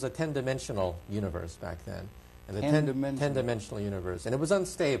universe was a 10-dimensional universe back then. And the 10-dimensional universe. And it was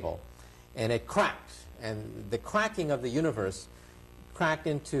unstable. And it cracked. And the cracking of the universe cracked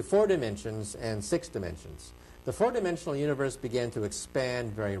into 4 dimensions and 6 dimensions. The 4-dimensional universe began to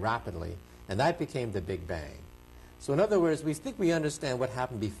expand very rapidly, and that became the Big Bang. So in other words, we think we understand what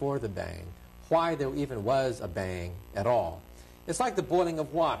happened before the bang, why there even was a bang at all. It's like the boiling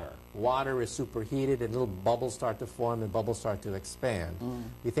of water. Water is superheated and little bubbles start to form and bubbles start to expand.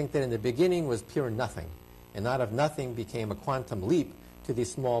 We think that in the beginning was pure nothing, and out of nothing became a quantum leap to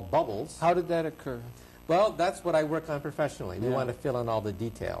these small bubbles. How did that occur? Well, that's what I work on professionally. We want to fill in all the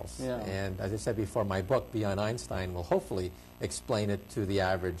details. And as I said before, my book, Beyond Einstein, will hopefully explain it to the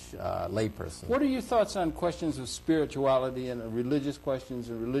average layperson. What are your thoughts on questions of spirituality and religious questions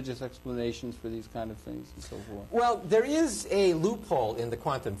and religious explanations for these kind of things and so forth? Well, there is a loophole in the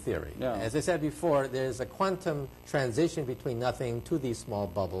quantum theory. As I said before, there's a quantum transition between nothing to these small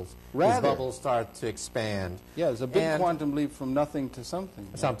bubbles. These bubbles start to expand. There's a big quantum leap from nothing to something.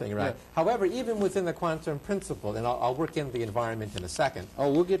 Something, right. However, even within the quantum principle, and I'll work in the environment in a second.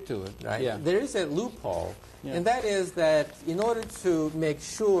 Oh, we'll get to it. Right? There is a loophole. And that is that in order to make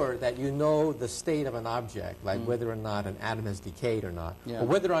sure that you know the state of an object, like whether or not an atom has decayed or not, or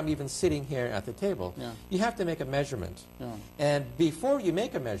whether I'm even sitting here at the table, you have to make a measurement. And before you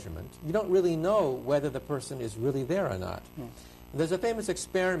make a measurement, you don't really know whether the person is really there or not. There's a famous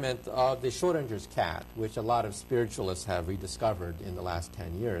experiment of the Schrodinger's cat, which a lot of spiritualists have rediscovered in the last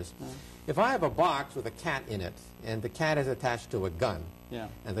 10 years. If I have a box with a cat in it, and the cat is attached to a gun,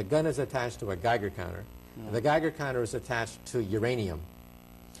 and the gun is attached to a Geiger counter, and the Geiger counter is attached to uranium,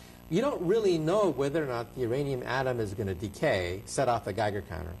 you don't really know whether or not the uranium atom is going to decay, set off the Geiger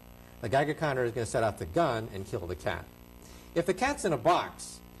counter. The Geiger counter is going to set off the gun and kill the cat. If the cat's in a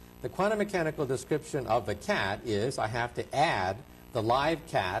box, the quantum mechanical description of the cat is I have to add the live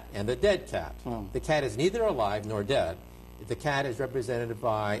cat and the dead cat. The cat is neither alive nor dead. The cat is represented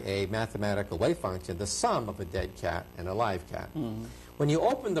by a mathematical wave function, the sum of a dead cat and a live cat. When you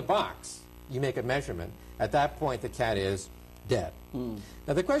open the box, you make a measurement. At that point, the cat is dead.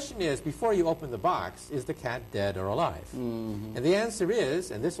 Now, the question is, before you open the box, is the cat dead or alive? And the answer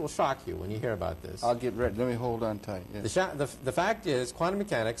is, and this will shock you when you hear about this. I'll get ready. Let me hold on tight. Yes. The fact is, quantum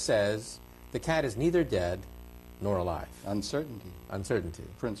mechanics says the cat is neither dead nor alive. Uncertainty. Uncertainty.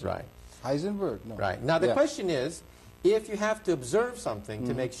 Principle. Right. Heisenberg. No. Right. Now, the question is, if you have to observe something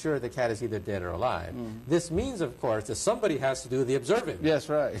to make sure the cat is either dead or alive, this means, of course, that somebody has to do the observing. Yes,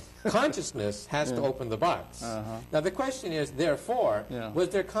 right. Consciousness has to open the box. Now, the question is, therefore, was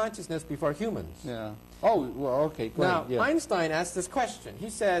there consciousness before humans? Oh, well, okay. Go ahead. Einstein asked this question.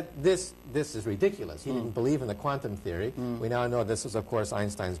 He said, this is ridiculous. He didn't believe in the quantum theory. We now know this was, of course,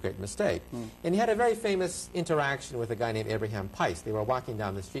 Einstein's great mistake. And he had a very famous interaction with a guy named Abraham Peiss. They were walking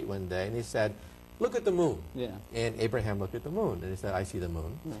down the street one day, and he said, look at the moon. And Abraham looked at the moon, and he said, I see the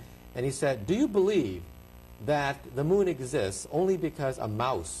moon. And he said, do you believe that the moon exists only because a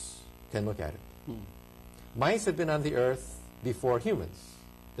mouse can look at it? Mice have been on the Earth before humans.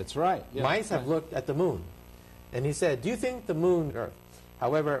 That's right. Mice have looked at the moon. And he said, do you think the moon, Earth?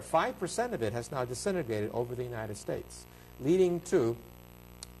 However, 5% of it has now disintegrated over the United States, leading to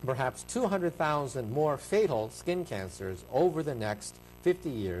perhaps 200,000 more fatal skin cancers over the next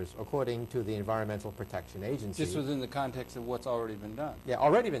 50 years, according to the Environmental Protection Agency. Just within the context of what's already been done. Yeah,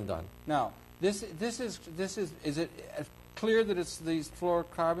 already been done. Now, is it clear that it's these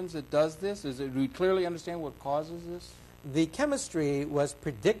fluorocarbons that does this? Do we clearly understand what causes this? The chemistry was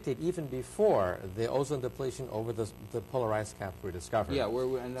predicted even before the ozone depletion over the polarized cap were discovered. Yeah,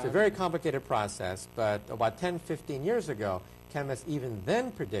 it's a very complicated process, but about 10, 15 years ago, chemists even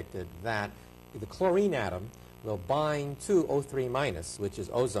then predicted that the chlorine atom will bind to O3-, which is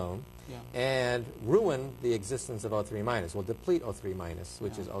ozone, and ruin the existence of O3-, will deplete O3-,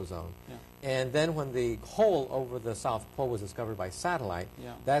 which is ozone. And then when the hole over the South Pole was discovered by satellite,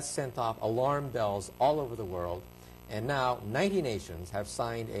 that sent off alarm bells all over the world. And now 90 nations have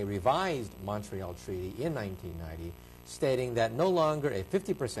signed a revised Montreal Treaty in 1990 stating that no longer a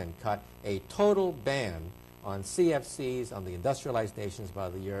 50% cut, a total ban on CFCs on the industrialized nations by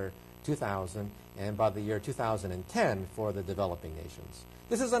the year 2000 and by the year 2010 for the developing nations.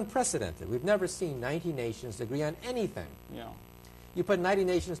 This is unprecedented. We've never seen 90 nations agree on anything. You put 90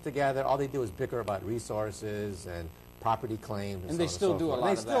 nations together, all they do is bicker about resources and property claims and they still do a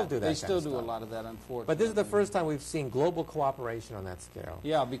lot of that. They still do a lot of that, unfortunately. But this is the first time we've seen global cooperation on that scale.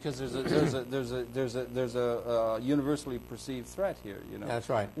 Yeah, because there's a universally perceived threat here. You know. That's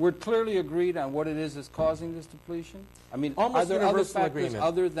right. We're clearly agreed on what it is that's causing this depletion. I mean, almost are there other factors agreement.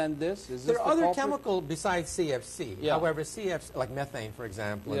 Other than this? Is there this are other culprit? chemicals besides CFC. However, CFC, like methane, for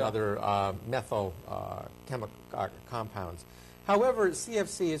example, and other methyl compounds. However,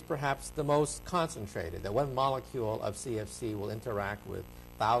 CFC is perhaps the most concentrated, that one molecule of CFC will interact with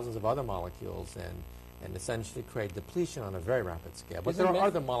thousands of other molecules and essentially create depletion on a very rapid scale. But there are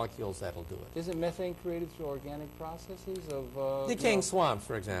other molecules that will do it. Isn't methane created through organic processes of... decaying swamps,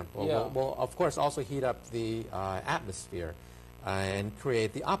 for example, will, of course, also heat up the atmosphere and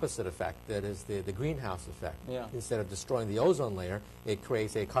create the opposite effect, that is the greenhouse effect. Instead of destroying the ozone layer, it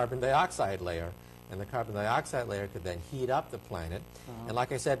creates a carbon dioxide layer. And the carbon dioxide layer could then heat up the planet. And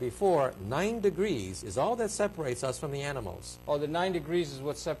like I said before, 9 degrees is all that separates us from the animals. Oh, the 9 degrees is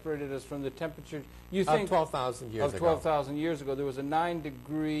what separated us from the temperature. You think of 12,000 years ago. Of 12,000 years ago. There was a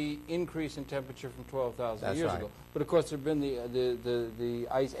 9-degree increase in temperature from 12,000 years ago. But of course, there have been the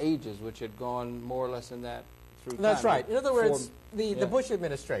ice ages, which had gone more or less in that through time. That's right. In other words, the Bush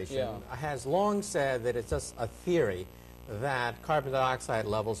administration has long said that it's just a theory that carbon dioxide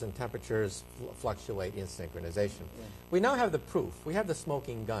levels and temperatures fluctuate in synchronization. We now have the proof. We have the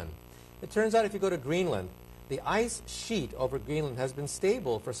smoking gun. It turns out if you go to Greenland, the ice sheet over Greenland has been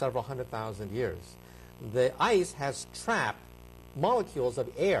stable for several 100,000 years. The ice has trapped molecules of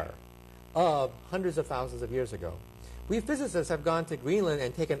air of hundreds of thousands of years ago. We physicists have gone to Greenland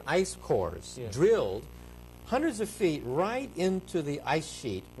and taken ice cores, drilled hundreds of feet right into the ice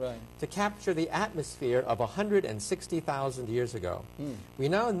sheet to capture the atmosphere of 160,000 years ago. We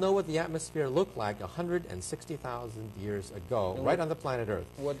now know what the atmosphere looked like 160,000 years ago, right on the planet Earth.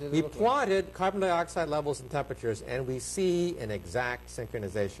 We plotted carbon dioxide levels and temperatures, and we see an exact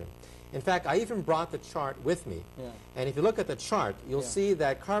synchronization. In fact, I even brought the chart with me. And if you look at the chart, you'll see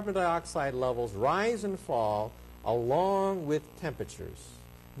that carbon dioxide levels rise and fall along with temperatures.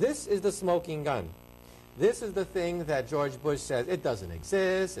 This is the smoking gun. This is the thing that George Bush says, it doesn't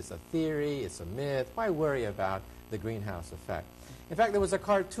exist, it's a theory, it's a myth. Why worry about the greenhouse effect? In fact, there was a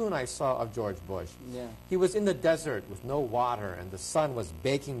cartoon I saw of George Bush. He was in the desert with no water, and the sun was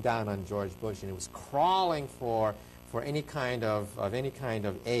baking down on George Bush, and he was crawling for any kind of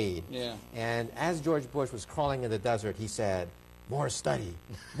aid. And as George Bush was crawling in the desert, he said, more study,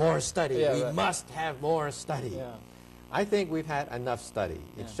 more study. We must have more study. I think we've had enough study.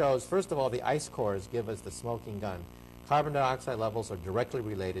 It shows, first of all, the ice cores give us the smoking gun. Carbon dioxide levels are directly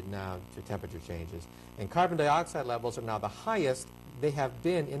related now to temperature changes. And carbon dioxide levels are now the highest they have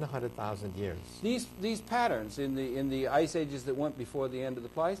been in 100,000 years. These patterns in the ice ages that went before the end of the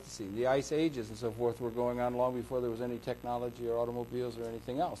Pleistocene, the ice ages and so forth, were going on long before there was any technology or automobiles or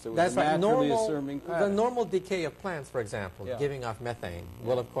anything else. There was a naturally assuming pattern. The normal decay of plants, for example, giving off methane,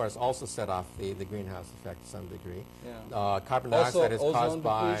 will of course also set off the greenhouse effect to some degree. Carbon dioxide is caused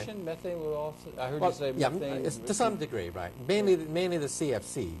by depletion. Methane will also. I heard you say methane. To some degree, right? Mainly the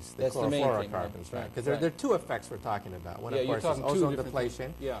CFCs, the chlorofluorocarbons, right? Because there are two effects we're talking about. One, of course, is ozone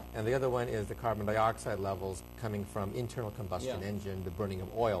depletion, and the other one is the carbon dioxide levels coming from internal combustion engine, the burning of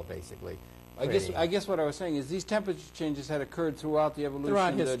oil, basically. I guess what I was saying is these temperature changes had occurred throughout the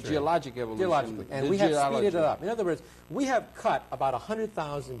evolution, the geologic evolution. Geologically, and we have speeded it up. In other words, we have cut about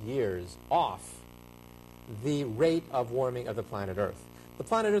 100,000 years off the rate of warming of the planet Earth. The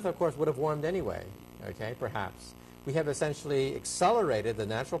planet Earth, of course, would have warmed anyway, okay, perhaps. We have essentially accelerated the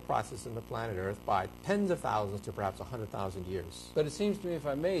natural process in the planet Earth by tens of thousands to perhaps 100,000 years. But it seems to me, if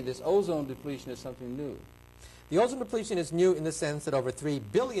I may, this ozone depletion is something new. The ozone depletion is new in the sense that over 3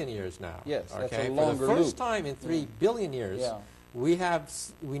 billion years now. Yes, okay, that's a longer for the first loop. time in 3 billion years, we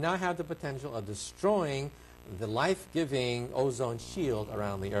now have the potential of destroying the life-giving ozone shield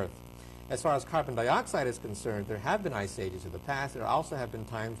around the Earth. As far as carbon dioxide is concerned, there have been ice ages in the past. There also have been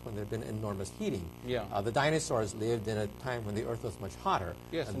times when there have been enormous heating. The dinosaurs lived in a time when the Earth was much hotter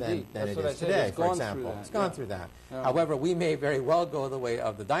than it is today, for example. It's gone through that. However, we may very well go the way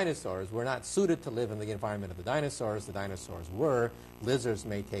of the dinosaurs. We're not suited to live in the environment of the dinosaurs. The dinosaurs were. Lizards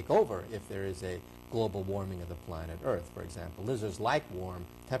may take over if there is a global warming of the planet Earth, for example. Lizards like warm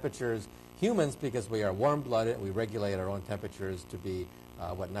temperatures. Humans, because we are warm-blooded, we regulate our own temperatures to be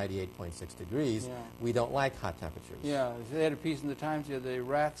 98.6 degrees, we don't like hot temperatures. They had a piece in the Times here, the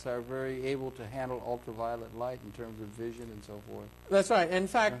rats are very able to handle ultraviolet light in terms of vision and so forth. That's right. In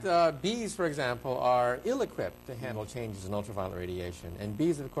fact, bees, for example, are ill-equipped to handle changes in ultraviolet radiation. And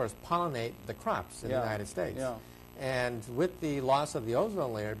bees, of course, pollinate the crops in the United States. And with the loss of the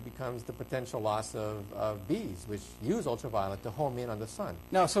ozone layer becomes the potential loss of bees, which use ultraviolet to home in on the sun.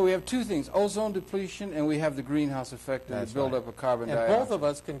 Now, so we have two things, ozone depletion and we have the greenhouse effect and the buildup of carbon dioxide. And both of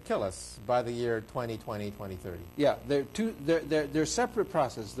us can kill us by the year 2020, 2030. Yeah, they're separate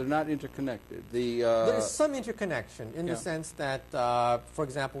processes. They're not interconnected. There is some interconnection in the sense that, for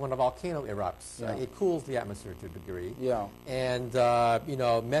example, when a volcano erupts, it cools the atmosphere to a degree. And,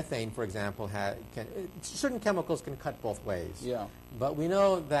 methane, for example, certain chemicals can cut both ways. But we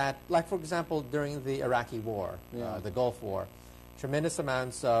know that, like, for example, during the Iraqi war, the Gulf War, tremendous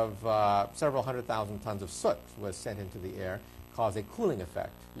amounts of several 100,000 tons of soot was sent into the air, caused a cooling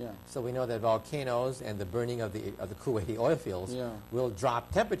effect. So we know that volcanoes and the burning of the Kuwaiti oil fields will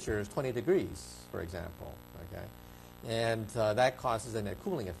drop temperatures 20 degrees, for example. Okay? And that causes a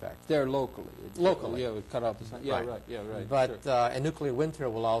cooling effect. There locally. Locally. Yeah, we cut off the sun. Right. But a nuclear winter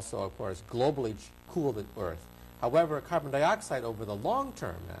will also, of course, globally cool the Earth. However, carbon dioxide over the long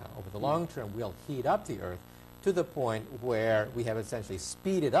term will heat up the Earth to the point where we have essentially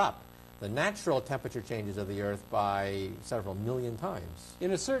speeded up the natural temperature changes of the Earth by several million times.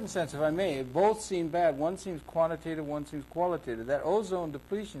 In a certain sense, if I may, both seem bad. One seems quantitative, one seems qualitative. That ozone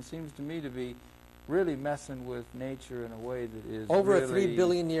depletion seems to me to be really messing with nature in a way that is over really a 3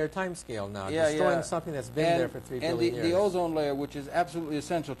 billion year time scale now, destroying something that's been there for 3 billion years. And the ozone layer, which is absolutely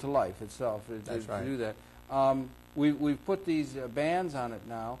essential to life itself, to do that. We've put these bands on it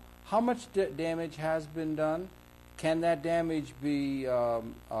now. How much damage has been done? Can that damage be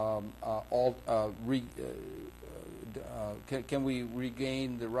can we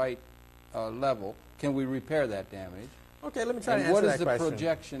regain the right level? Can we repair that damage? Okay, let me try to answer that question. What is the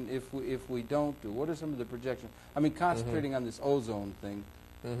projection if we don't do? What are some of the projections? I mean, concentrating on this ozone thing,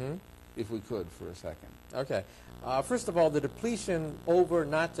 if we could, for a second. Okay. First of all, the depletion over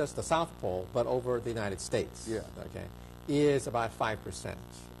not just the South Pole, but over the United States, okay, is about 5%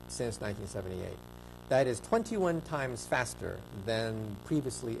 since 1978. That is 21 times faster than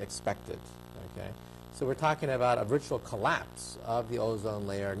previously expected, okay? So we're talking about a virtual collapse of the ozone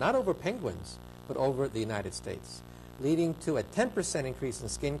layer, not over penguins, but over the United States, leading to a 10% increase in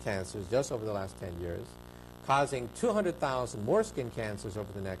skin cancers just over the last 10 years, causing 200,000 more skin cancers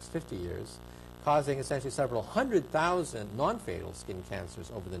over the next 50 years, causing essentially several 100,000 non-fatal skin cancers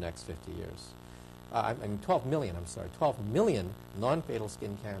over the next 50 years. 12 million, I'm sorry, 12 million non-fatal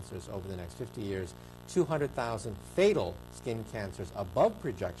skin cancers over the next 50 years, 200,000 fatal skin cancers above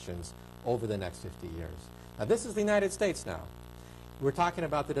projections over the next 50 years. Now, this is the United States now. We're talking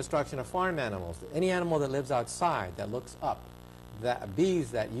about the destruction of farm animals, any animal that lives outside, that looks up,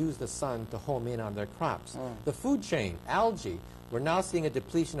 bees that use the sun to home in on their crops. The food chain, algae. We're now seeing a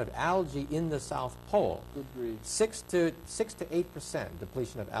depletion of algae in the South Pole. Good grief. 6 to 8%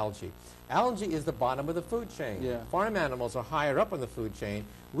 depletion of algae. Algae is the bottom of the food chain. Yeah. Farm animals are higher up on the food chain.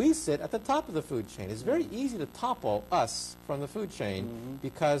 We sit at the top of the food chain. It's very easy to topple us from the food chain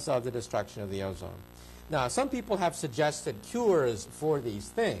because of the destruction of the ozone. Now, some people have suggested cures for these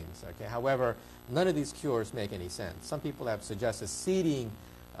things. Okay? However, none of these cures make any sense. Some people have suggested seeding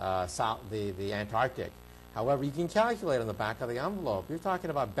the Antarctic. However, you can calculate on the back of the envelope. You're talking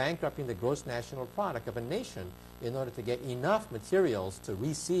about bankrupting the gross national product of a nation in order to get enough materials to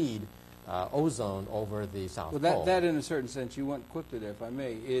reseed ozone over the South Pole. That, in a certain sense, you went quickly there, if I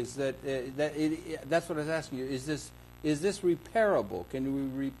may, is that, that's what I was asking you. Is this repairable? Can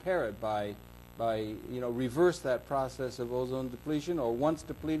we repair it by reverse that process of ozone depletion, or once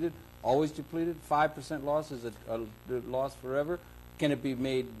depleted, always depleted? 5% loss is a loss forever. Can it be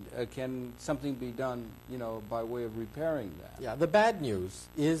made? Can something be done, by way of repairing that? Yeah. The bad news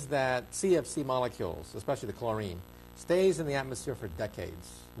is that CFC molecules, especially the chlorine, stays in the atmosphere for decades.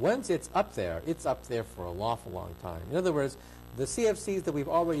 Once it's up there for an awful long time. In other words, the CFCs that we've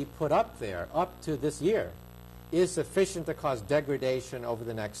already put up there up to this year is sufficient to cause degradation over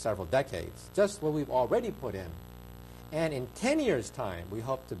the next several decades, just what we've already put in. And in 10 years' time, we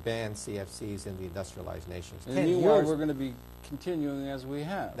hope to ban CFCs in the industrialized nations. And meanwhile, we're going to be continuing as we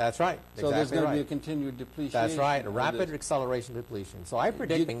have. That's right. So there's going to be a continued depletion. That's right, a rapid acceleration depletion. So I'm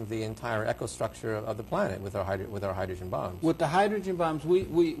predicting the entire ecostructure of the planet with our hydrogen bombs. With the hydrogen bombs,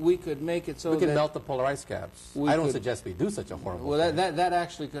 we could make it so we can melt the polar ice caps. I don't suggest we do such a horrible thing. Well, that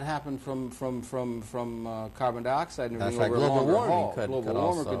actually could happen from carbon dioxide. That's right. Global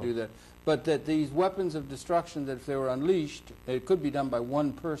warming could do that. But that these weapons of destruction, that if they were unleashed, it could be done by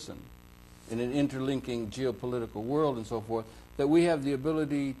one person in an interlinking geopolitical world and so forth, that we have the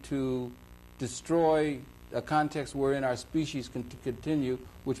ability to destroy a context wherein our species can continue,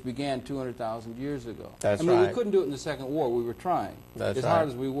 which began 200,000 years ago. That's right. We couldn't do it in the Second War. We were trying. That's as right. hard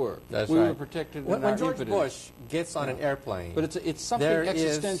as we were. That's we right. were protected when George Bush gets on an airplane. But it's something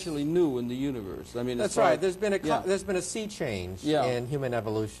existentially new in the universe. I mean, that's right. There's been a sea change in human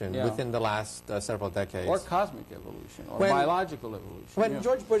evolution within the last several decades. Or cosmic evolution, or biological evolution. When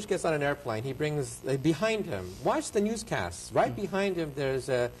George Bush gets on an airplane, he brings behind him. Watch the newscasts. Right behind him, there's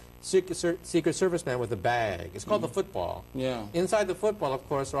a Secret Service man with a bag. It's called the football. Yeah. Inside the football, of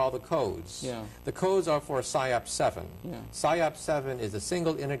course, are all the codes. Yeah. The codes are for PSYOP 7. Yeah. PSYOP 7 is a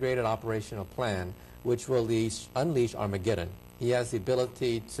single integrated operational plan which will unleash Armageddon. He has the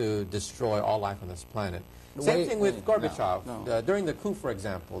ability to destroy all life on this planet. Same thing with Gorbachev. No. During the coup, for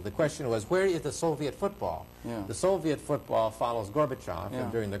example, the question was, where is the Soviet football? Yeah. The Soviet football follows Gorbachev,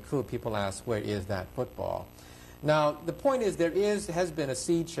 and during the coup, people asked, where is that football? Now, the point is has been a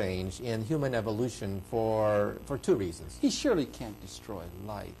sea change in human evolution for two reasons. He surely can't destroy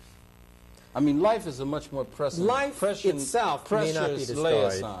life. I mean, life is a much more pressing... Life itself may not be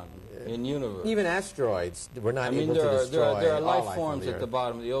destroyed. In universe. Even asteroids were not able to destroy there are life all forms life at the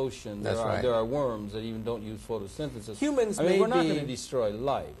bottom of the ocean. That's right. There are worms that even don't use photosynthesis. Humans we're not going to destroy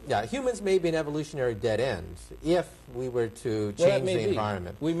life. Yeah, humans may be an evolutionary dead end if we were to change the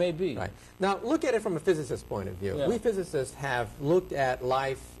environment. We may be. Right. Now, look at it from a physicist's point of view. Yeah. We physicists have looked at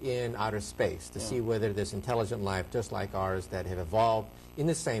life in outer space to see whether there's intelligent life just like ours that have evolved in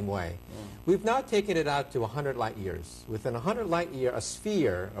the same way. We've now taken it out to 100 light years. Within 100 light year, a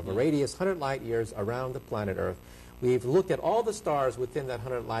sphere of a radius 100 light years around the planet Earth, we've looked at all the stars within that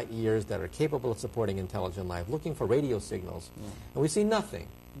 100 light years that are capable of supporting intelligent life, looking for radio signals, and we see nothing.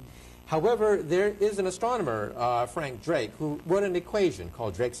 However, there is an astronomer, Frank Drake, who wrote an equation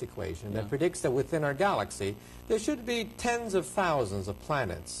called Drake's equation that predicts that within our galaxy there should be tens of thousands of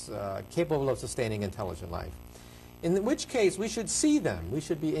planets capable of sustaining intelligent life. In which case, we should see them. We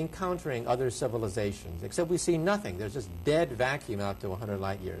should be encountering other civilizations, except we see nothing. There's just dead vacuum out to 100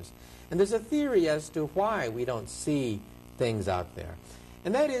 light years. And there's a theory as to why we don't see things out there.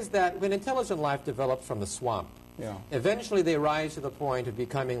 And that is that when intelligent life develops from the swamp, eventually they rise to the point of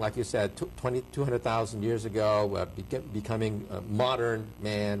becoming, like you said, 200,000 years ago, becoming modern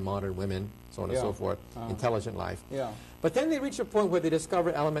man, modern women, so on and so forth, intelligent life. But then they reach a point where they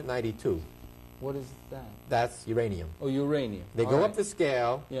discover element 92. What is that? That's uranium. Oh, uranium. They go up the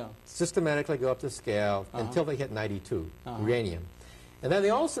scale, systematically go up the scale until they hit 92, uranium. And then they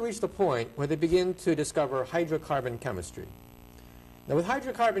also reach the point where they begin to discover hydrocarbon chemistry. Now, with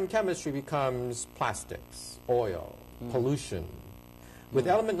hydrocarbon chemistry becomes plastics, oil, pollution. With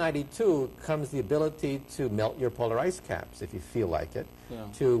element 92 comes the ability to melt your polar ice caps, if you feel like it,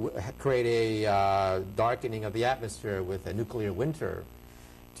 to create a darkening of the atmosphere with a nuclear winter,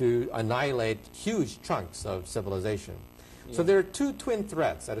 to annihilate huge chunks of civilization. So there are two twin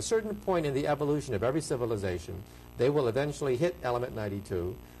threats. At a certain point in the evolution of every civilization, they will eventually hit element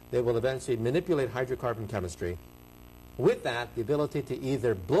 92. They will eventually manipulate hydrocarbon chemistry. With that, the ability to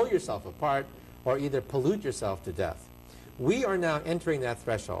either blow yourself apart or either pollute yourself to death. We are now entering that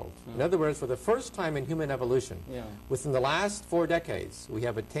threshold. In other words, for the first time in human evolution, within the last 4 decades, we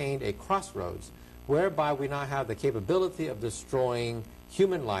have attained a crossroads whereby we now have the capability of destroying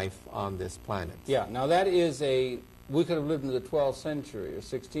human life on this planet. Now that is we could have lived in the 12th century or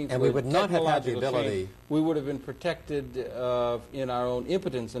 16th. And we would not have had the ability. We would have been protected in our own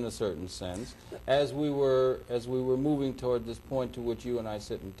impotence in a certain sense as we were moving toward this point to which you and I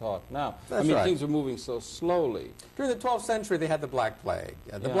sit and talk now. That's I mean, right. things are moving so slowly. During the 12th century, they had the Black Plague.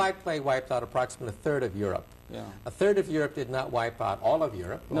 The Black Plague wiped out approximately a third of Europe. A third of Europe did not wipe out all of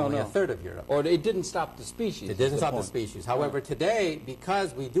Europe, only a third of Europe. Or it didn't stop the species. It didn't stop the species. However, today,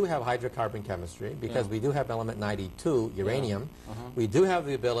 because we do have hydrocarbon chemistry, because we do have element 92, uranium, we do have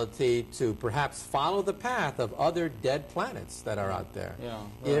the ability to perhaps follow the path of other dead planets that are out there.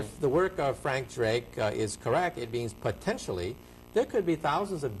 If the work of Frank Drake is correct, it means potentially there could be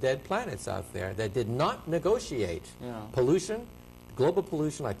thousands of dead planets out there that did not negotiate pollution, global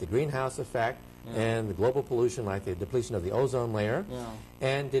pollution like the greenhouse effect, and the global pollution like the depletion of the ozone layer,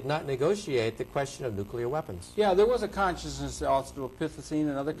 and did not negotiate the question of nuclear weapons. There was a consciousness, Australopithecine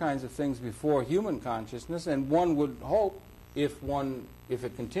and other kinds of things before human consciousness, and one would hope, if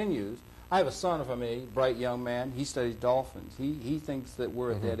it continues. I have a son, if I may, bright young man. He studies dolphins. He thinks that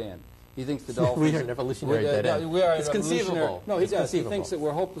we're a dead end. He thinks the dolphins... We are an evolutionary dead end. It's conceivable. No, he does. He thinks that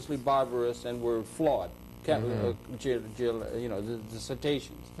we're hopelessly barbarous and we're flawed. The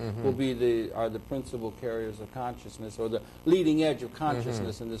cetaceans will be are the principal carriers of consciousness, or the leading edge of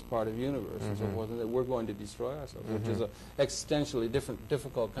consciousness in this part of the universe, and so forth, and that we're going to destroy ourselves, which is an existentially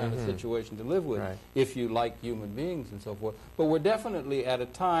difficult kind of situation to live with if you like human beings and so forth. But we're definitely at a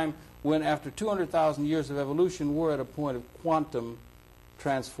time when, after 200,000 years of evolution, we're at a point of quantum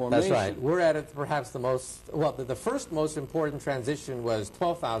transformation. That's right. We're at perhaps the most, well, the first most important transition was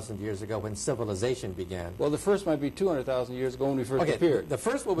 12,000 years ago when civilization began. Well, the first might be 200,000 years ago when we first appeared. The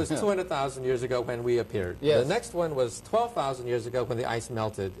first one was 200,000 years ago when we appeared. The next one was 12,000 years ago when the ice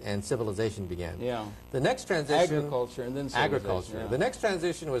melted and civilization began. The next transition... Agriculture and then civilization. Agriculture. The next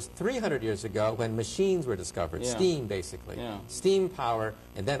transition was 300 years ago when machines were discovered. Steam, basically. Steam power,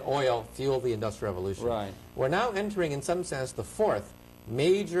 and then oil fueled the Industrial Revolution. We're now entering, in some sense, the fourth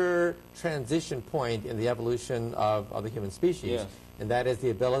major transition point in the evolution of the human species, and that is the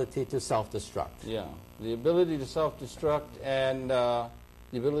ability to self-destruct. The ability to self-destruct, and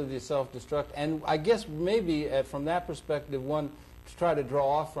I guess maybe from that perspective, one to try to draw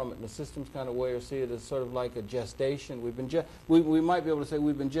off from it in a systems kind of way, or see it as sort of like a gestation. We might be able to say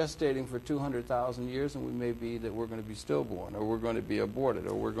we've been gestating for 200,000 years, and we may be that we're going to be stillborn, or we're going to be aborted,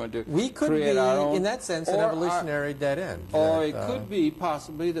 or we're going to create our own... in that sense, an evolutionary dead end. Or it could be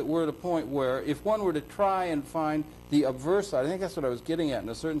possibly that we're at a point where, if one were to try and find the obverse side, I think that's what I was getting at in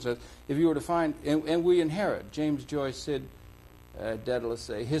a certain sense, if you were to find, and we inherit, James Joyce said, Daedalus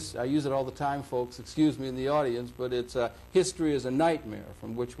say, I use it all the time, folks, excuse me in the audience, but it's history is a nightmare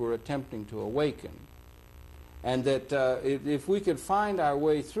from which we're attempting to awaken. And that if we could find our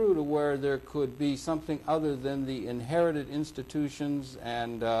way through to where there could be something other than the inherited institutions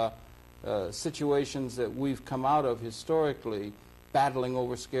and situations that we've come out of historically, battling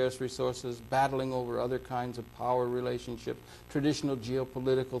over scarce resources, battling over other kinds of power relationships, traditional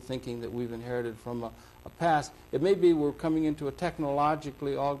geopolitical thinking that we've inherited from a past. It may be we're coming into a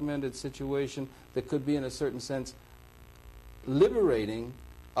technologically augmented situation that could be, in a certain sense, liberating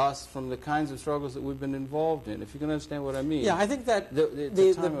us from the kinds of struggles that we've been involved in, if you can understand what I mean. Yeah, I think that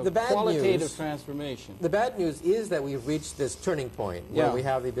the bad qualitative news, transformation. The bad news is that we've reached this turning point where we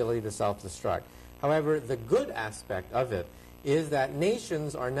have the ability to self-destruct. However, the good aspect of it is that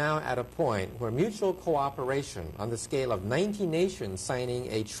nations are now at a point where mutual cooperation on the scale of 90 nations signing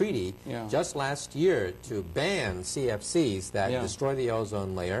a treaty just last year to ban CFCs that destroy the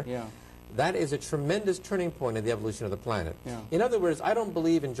ozone layer. That is a tremendous turning point in the evolution of the planet. In other words, I don't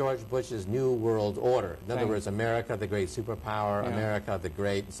believe in George Bush's New World Order. In other words, America, the great superpower, America, the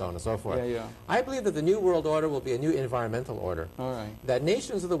great, and so on and so forth. I believe that the New World Order will be a new environmental order. That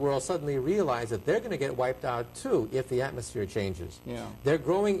nations of the world suddenly realize that they're going to get wiped out, too, if the atmosphere changes. Their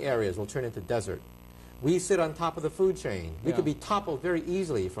growing areas will turn into desert. We sit on top of the food chain. We could be toppled very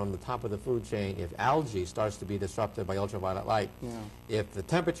easily from the top of the food chain if algae starts to be disrupted by ultraviolet light. If the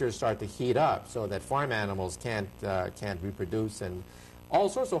temperatures start to heat up so that farm animals can't reproduce, and all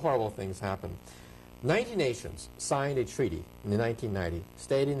sorts of horrible things happen. 90 nations signed a treaty in 1990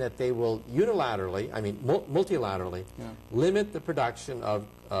 stating that they will unilaterally, multilaterally, limit the production of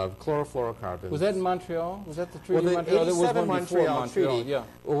chlorofluorocarbons. Was that in Montreal? Was that the treaty in Montreal? That was Montreal Treaty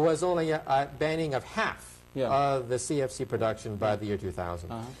was only a banning of half of the CFC production by the year 2000.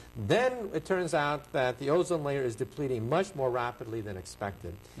 Then it turns out that the ozone layer is depleting much more rapidly than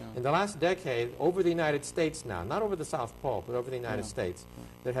expected. In the last decade, over the United States now, not over the South Pole, but over the United States,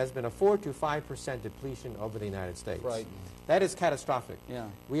 there has been a 4 to 5% depletion over the United States. That is catastrophic.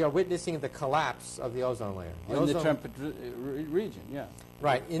 We are witnessing the collapse of the ozone layer. In the temperate region,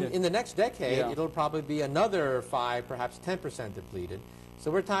 Right. In the next decade, it'll probably be another 5, perhaps 10% depleted.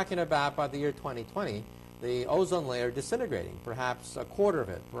 So we're talking about, by the year 2020, the ozone layer disintegrating, perhaps a quarter of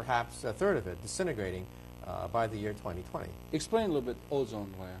it, perhaps a third of it disintegrating by the year 2020. Explain a little bit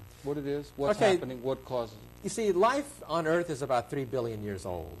ozone layer, what it is, what's happening, what causes it. You see, life on Earth is about 3 billion years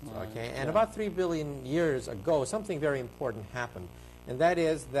old, and about 3 billion years ago, something very important happened, and that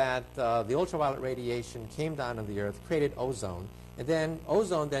is that the ultraviolet radiation came down on the Earth, created ozone, and then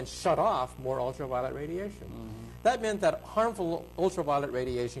ozone then shut off more ultraviolet radiation. That meant that harmful ultraviolet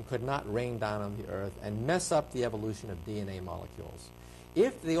radiation could not rain down on the Earth and mess up the evolution of DNA molecules.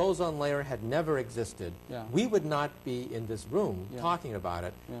 If the ozone layer had never existed, we would not be in this room talking about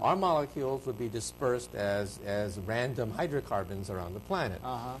it. Our molecules would be dispersed as random hydrocarbons around the planet.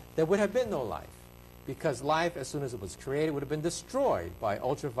 There would have been no life, because life, as soon as it was created, would have been destroyed by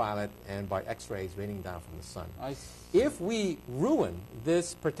ultraviolet and by X-rays raining down from the sun. If we ruin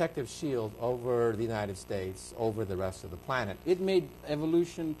this protective shield over the United States, over the rest of the planet, it made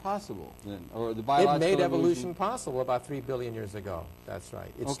evolution possible, then, or the biological It made evolution possible about 3 billion years ago. That's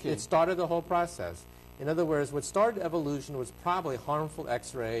right. It started the whole process. In other words, what started evolution was probably harmful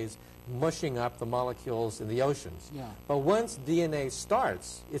X-rays mushing up the molecules in the oceans. But once DNA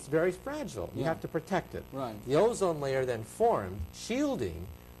starts, it's very fragile. You have to protect it. The ozone layer then formed, shielding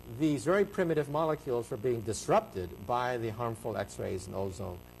these very primitive molecules from being disrupted by the harmful X-rays and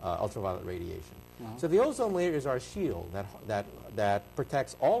ozone, ultraviolet radiation. So the ozone layer is our shield that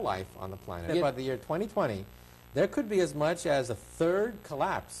protects all life on the planet. By the year 2020, there could be as much as a third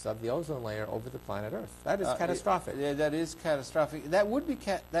collapse of the ozone layer over the planet Earth. That is catastrophic. That is catastrophic. That would be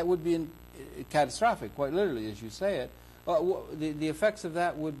catastrophic, quite literally, as you say it. The effects of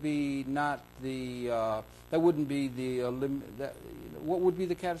that would be not the. That wouldn't be the. What would be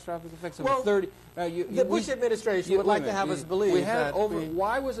the catastrophic effects of 30? The Bush administration would like to have us believe that.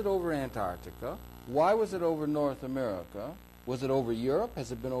 Why was it over Antarctica? Why was it over North America? Was it over Europe?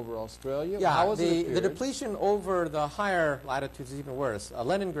 Has it been over Australia? Yeah, the depletion over the higher latitudes is even worse.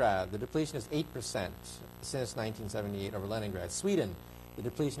 Leningrad, the depletion is 8% since 1978 over Leningrad. Sweden, the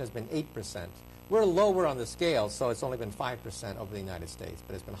depletion has been 8%. We're lower on the scale, so it's only been 5% over the United States,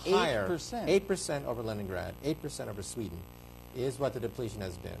 but it's been higher. 8% over Leningrad, 8% over Sweden is what the depletion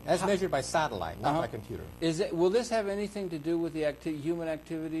has been, as measured by satellite, not by computer. Will this have anything to do with the human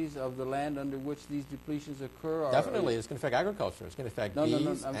activities of the land under which these depletions occur? Definitely. It's going to affect agriculture. It's going to affect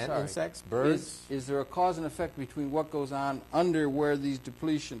bees and insects, birds. Is there a cause and effect between what goes on under where these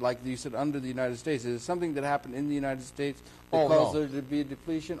depletions, like you said, under the United States? Is it something that happened in the United States that caused there to be a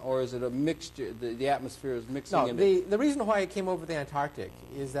depletion, or is it a mixture, the atmosphere is mixing? No, the reason why it came over the Antarctic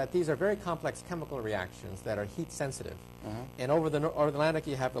is that these are very complex chemical reactions that are heat sensitive. And over the Atlantic,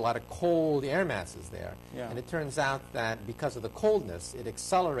 you have a lot of cold air masses there. And it turns out that because of the coldness, it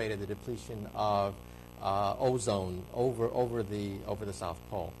accelerated the depletion of ozone over the South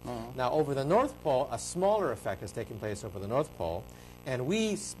Pole. Now, over the North Pole, a smaller effect has taken place over the North Pole, and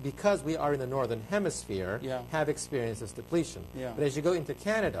we, because we are in the northern hemisphere, have experienced this depletion. But as you go into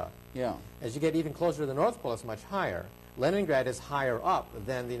Canada, as you get even closer to the North Pole, it's much higher. Leningrad is higher up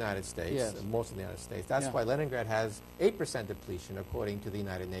than the United States, most of the United States. That's why Leningrad has 8% depletion, according to the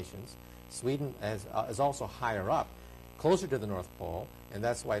United Nations. Sweden is also higher up, closer to the North Pole, and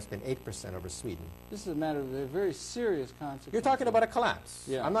that's why it's been 8% over Sweden. This is a matter of a very serious consequence. You're talking about a collapse.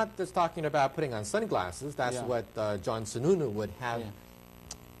 I'm not just talking about putting on sunglasses. That's what John Sununu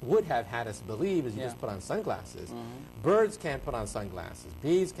would have had us believe, is you just put on sunglasses. Birds can't put on sunglasses.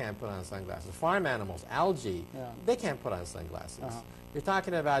 Bees can't put on sunglasses. Farm animals, algae, they can't put on sunglasses. You're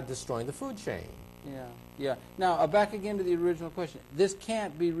talking about destroying the food chain. Now, back again to the original question. This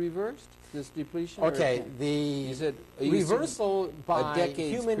can't be reversed, this depletion? Okay, the reversal by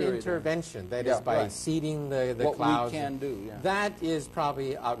human intervention, that is by seeding the clouds. What we can do, that is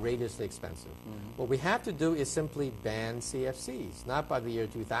probably outrageously expensive. What we have to do is simply ban CFCs, not by the year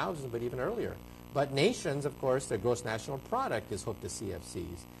 2000, but even earlier. But nations, of course, their gross national product is hooked to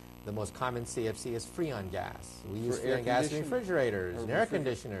CFCs. The most common CFC is Freon gas. We use Freon gas in refrigerators and air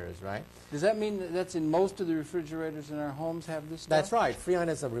conditioners, right? Does that mean that that's in most of the refrigerators in our homes have this stuff? That's right. Freon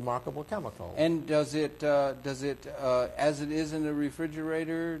is a remarkable chemical. And does it, as it is in the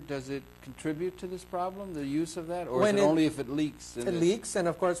refrigerator, does it contribute to this problem, the use of that? Or is it only if it leaks? It leaks, and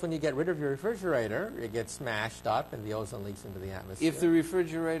of course, when you get rid of your refrigerator, it gets smashed up and the ozone leaks into the atmosphere. If the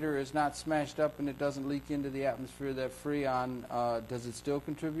refrigerator is not smashed up and it doesn't leak into the atmosphere, that Freon, does it still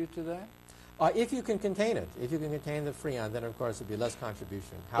contribute to that? If you can contain it, if you can contain the Freon, then of course it would be less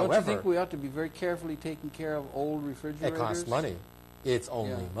contribution. However, don't you think we ought to be very carefully taking care of old refrigerators? It costs money. It's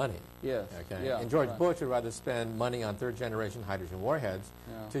only money. Yes. Okay. And George Bush would rather spend money on third-generation hydrogen warheads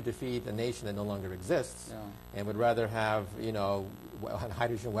to defeat a nation that no longer exists, and would rather have, you know,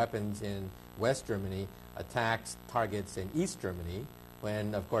 hydrogen weapons in West Germany attack targets in East Germany,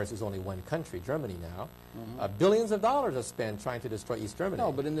 when, of course, there's only one country, Germany now. Billions of dollars are spent trying to destroy East Germany.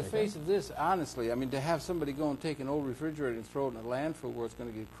 No, but in the face of this, honestly, I mean, to have somebody go and take an old refrigerator and throw it in a landfill where it's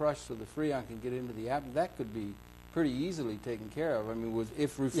going to get crushed so the Freon can get into the atmosphere, that could be pretty easily taken care of. I mean,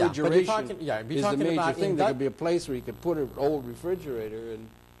 if refrigeration is the major thing, there could be a place where you could put an old refrigerator, and,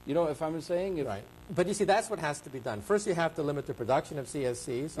 you know, if I'm saying... Right. But you see, that's what has to be done. First, you have to limit the production of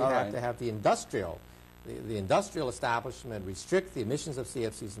CFCs. You have to have the industrial establishment restrict the emissions of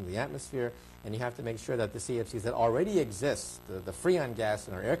CFCs in the atmosphere, and you have to make sure that the CFCs that already exist, the Freon gas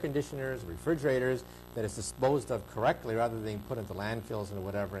in our air conditioners, refrigerators, that is disposed of correctly rather than being put into landfills or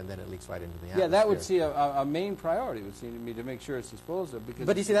whatever, and then it leaks right into the atmosphere. Yeah, that would seem a main priority, would seem to me, to make sure it's disposed of. Because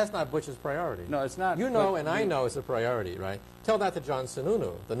but you see, that's not Bush's priority. No, it's not. You know, and I know it's a priority, right? Tell that to John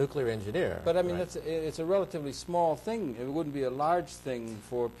Sununu, the nuclear engineer. But I mean, it's a relatively small thing. It wouldn't be a large thing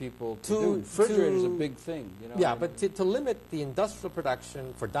for people to do. Refrigerator is a big thing. You know? Yeah, but to limit the industrial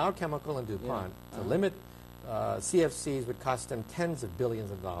production for Dow Chemical and DuPont, to limit CFCs would cost them tens of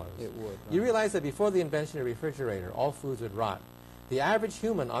billions of dollars. It would. You realize that before the invention of the refrigerator, all foods would rot. The average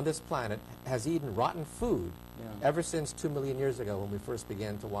human on this planet has eaten rotten food ever since 2 million years ago when we first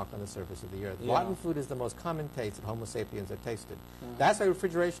began to walk on the surface of the earth. Rotten food is the most common taste that Homo sapiens have tasted. That's why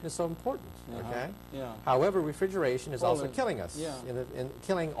refrigeration is so important, okay? However, refrigeration is also killing us, and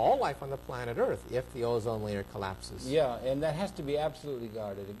killing all life on the planet Earth if the ozone layer collapses. Yeah, and that has to be absolutely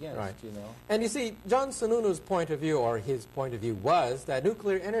guarded against, you know. And you see, John Sununu's point of view, or his point of view, was that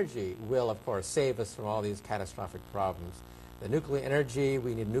nuclear energy will, of course, save us from all these catastrophic problems. The nuclear energy,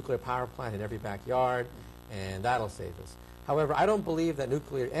 we need a nuclear power plant in every backyard, and that'll save us. However, I don't believe that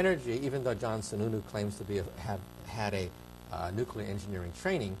nuclear energy, even though John Sununu claims to have had a nuclear engineering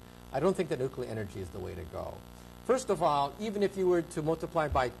training, I don't think that nuclear energy is the way to go. First of all, even if you were to multiply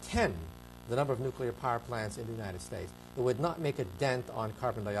by 10 the number of nuclear power plants in the United States, it would not make a dent on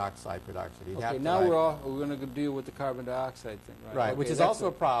carbon dioxide production. Okay, now we're going to deal with the carbon dioxide thing, right? Right, which is also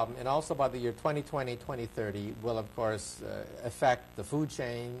a problem, and also by the year 2020, 2030 will, of course, affect the food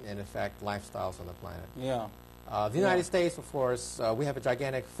chain and affect lifestyles on the planet. Yeah. The United States, of course, we have a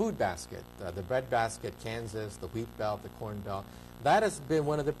gigantic food basket, the bread basket, Kansas, the wheat belt, the corn belt. That has been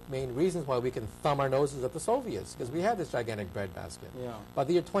one of the main reasons why we can thumb our noses at the Soviets, because we have this gigantic bread basket. Yeah. By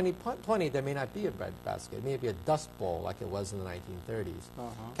the year 2020, there may not be a bread basket. It may be a dust bowl like it was in the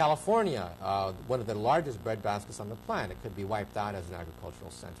 1930s. California, one of the largest bread baskets on the planet, could be wiped out as an agricultural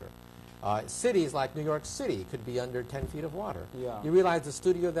center. Cities like New York City could be under 10 feet of water. Yeah. You realize the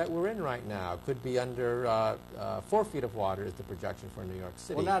studio that we're in right now could be under 4 feet of water is the projection for New York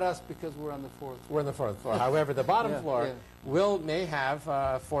City. Well, not us, because we're on the fourth floor. We're on the fourth floor. However, the bottom floor, may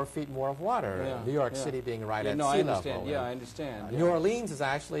have 4 feet more of water. Yeah, New York City being right at sea I understand. level. Yeah, I understand. New Orleans is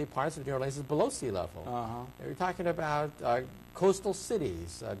actually, parts of New Orleans is below sea level. You're talking about coastal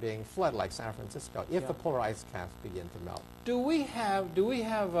cities being flooded like San Francisco if the polar ice caps begin to melt. Do we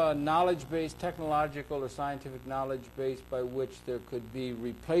have a knowledge base, technological or scientific knowledge base by which there could be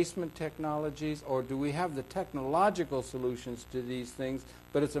replacement technologies, or do we have the technological solutions to these things,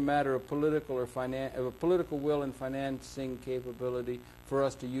 but it's a matter of political or political will and financing capability for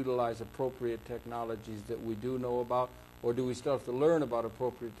us to utilize appropriate technologies that we do know about, or do we still have to learn about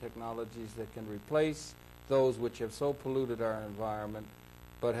appropriate technologies that can replace those which have so polluted our environment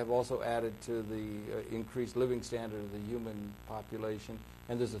but have also added to the increased living standard of the human population,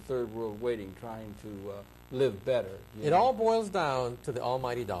 and there's a third world waiting, trying to live better. It all boils down to the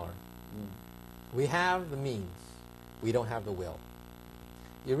almighty dollar. We have the means. We don't have the will.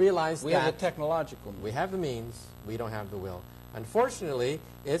 You realize we have the technological means. We have the means. We don't have the will. Unfortunately,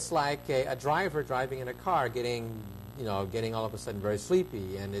 it's like a driver driving in a car getting all of a sudden very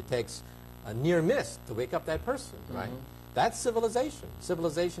sleepy, and it takes a near miss to wake up that person, right? That's civilization.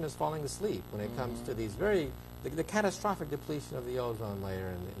 Civilization is falling asleep when it comes to these the catastrophic depletion of the ozone layer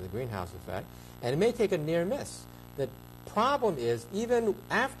and the greenhouse effect. And it may take a near miss. The problem is, even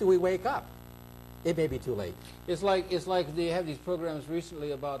after we wake up, it may be too late. It's like they have these programs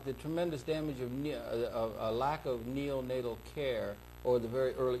recently about the tremendous damage of a lack of neonatal care, or the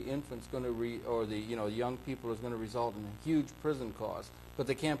very early infants going to or the young people is going to result in huge prison costs. But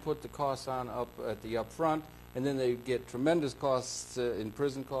they can't put the costs on up at the upfront, and then they get tremendous costs in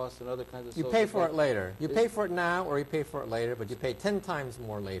prison costs and other kinds of. You pay for it later. You pay for it now, or you pay for it later, but you pay 10 times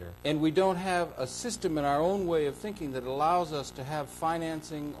more later. And we don't have a system in our own way of thinking that allows us to have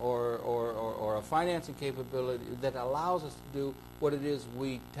financing or a financing capability that allows us to do what it is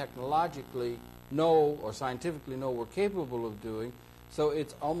we technologically know or scientifically know we're capable of doing. So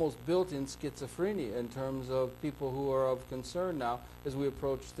it's almost built-in schizophrenia in terms of people who are of concern now as we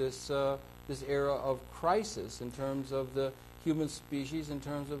approach this this era of crisis in terms of the human species, in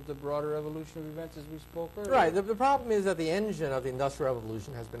terms of the broader evolution of events as we spoke earlier. Right. The problem is that the engine of the Industrial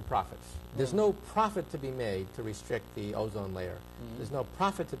Revolution has been profits. There's no profit to be made to restrict the ozone layer. There's no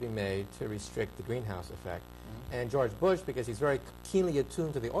profit to be made to restrict the greenhouse effect. And George Bush, because he's very keenly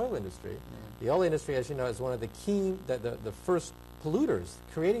attuned to the oil industry, the oil industry, as you know, is one of the first polluters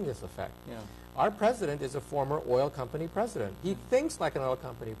creating this effect. Our president is a former oil company president. He thinks like an oil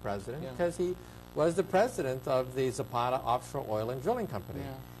company president because he was the president of the Zapata Offshore Oil and Drilling Company.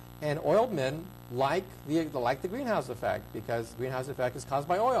 And oil men like the greenhouse effect, because greenhouse effect is caused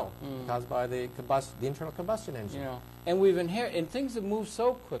by oil, caused by the internal combustion engine. And we've and things have moved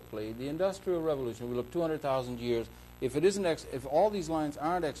so quickly. The Industrial Revolution, we look 200,000 years. If it isn't, if all these lines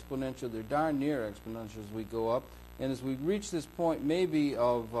aren't exponential, they're darn near exponential as we go up. And as we reach this point, maybe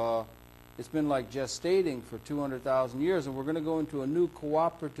of it's been like gestating for 200,000 years, and we're going to go into a new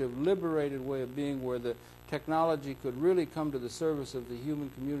cooperative, liberated way of being, where the technology could really come to the service of the human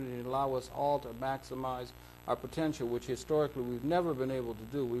community and allow us all to maximize our potential, which historically we've never been able to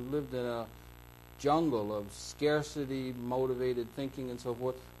do. We've lived in a jungle of scarcity-motivated thinking and so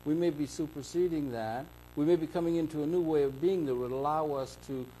forth. We may be superseding that. We may be coming into a new way of being that would allow us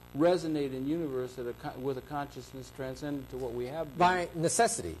to resonate in universe with a consciousness transcendent to what we have been. By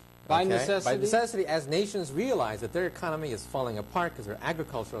necessity. By necessity? By necessity, as nations realize that their economy is falling apart because their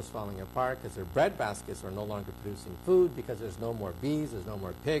agriculture is falling apart, because their bread baskets are no longer producing food, because there's no more bees, there's no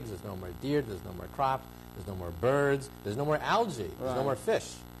more pigs, there's no more deer, there's no more crops, there's no more birds, there's no more algae, there's no more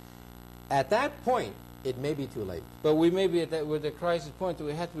fish. At that point, it may be too late. But we may be at with the crisis point that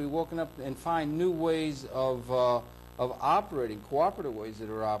we have to be woken up and find new ways of operating, cooperative ways that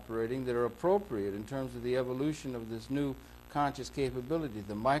are operating, that are appropriate in terms of the evolution of this new conscious capability,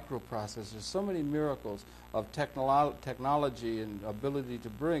 the microprocessors, so many miracles of technology and ability to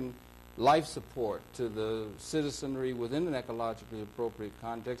bring life support to the citizenry within an ecologically appropriate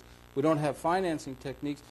context. We don't have financing techniques,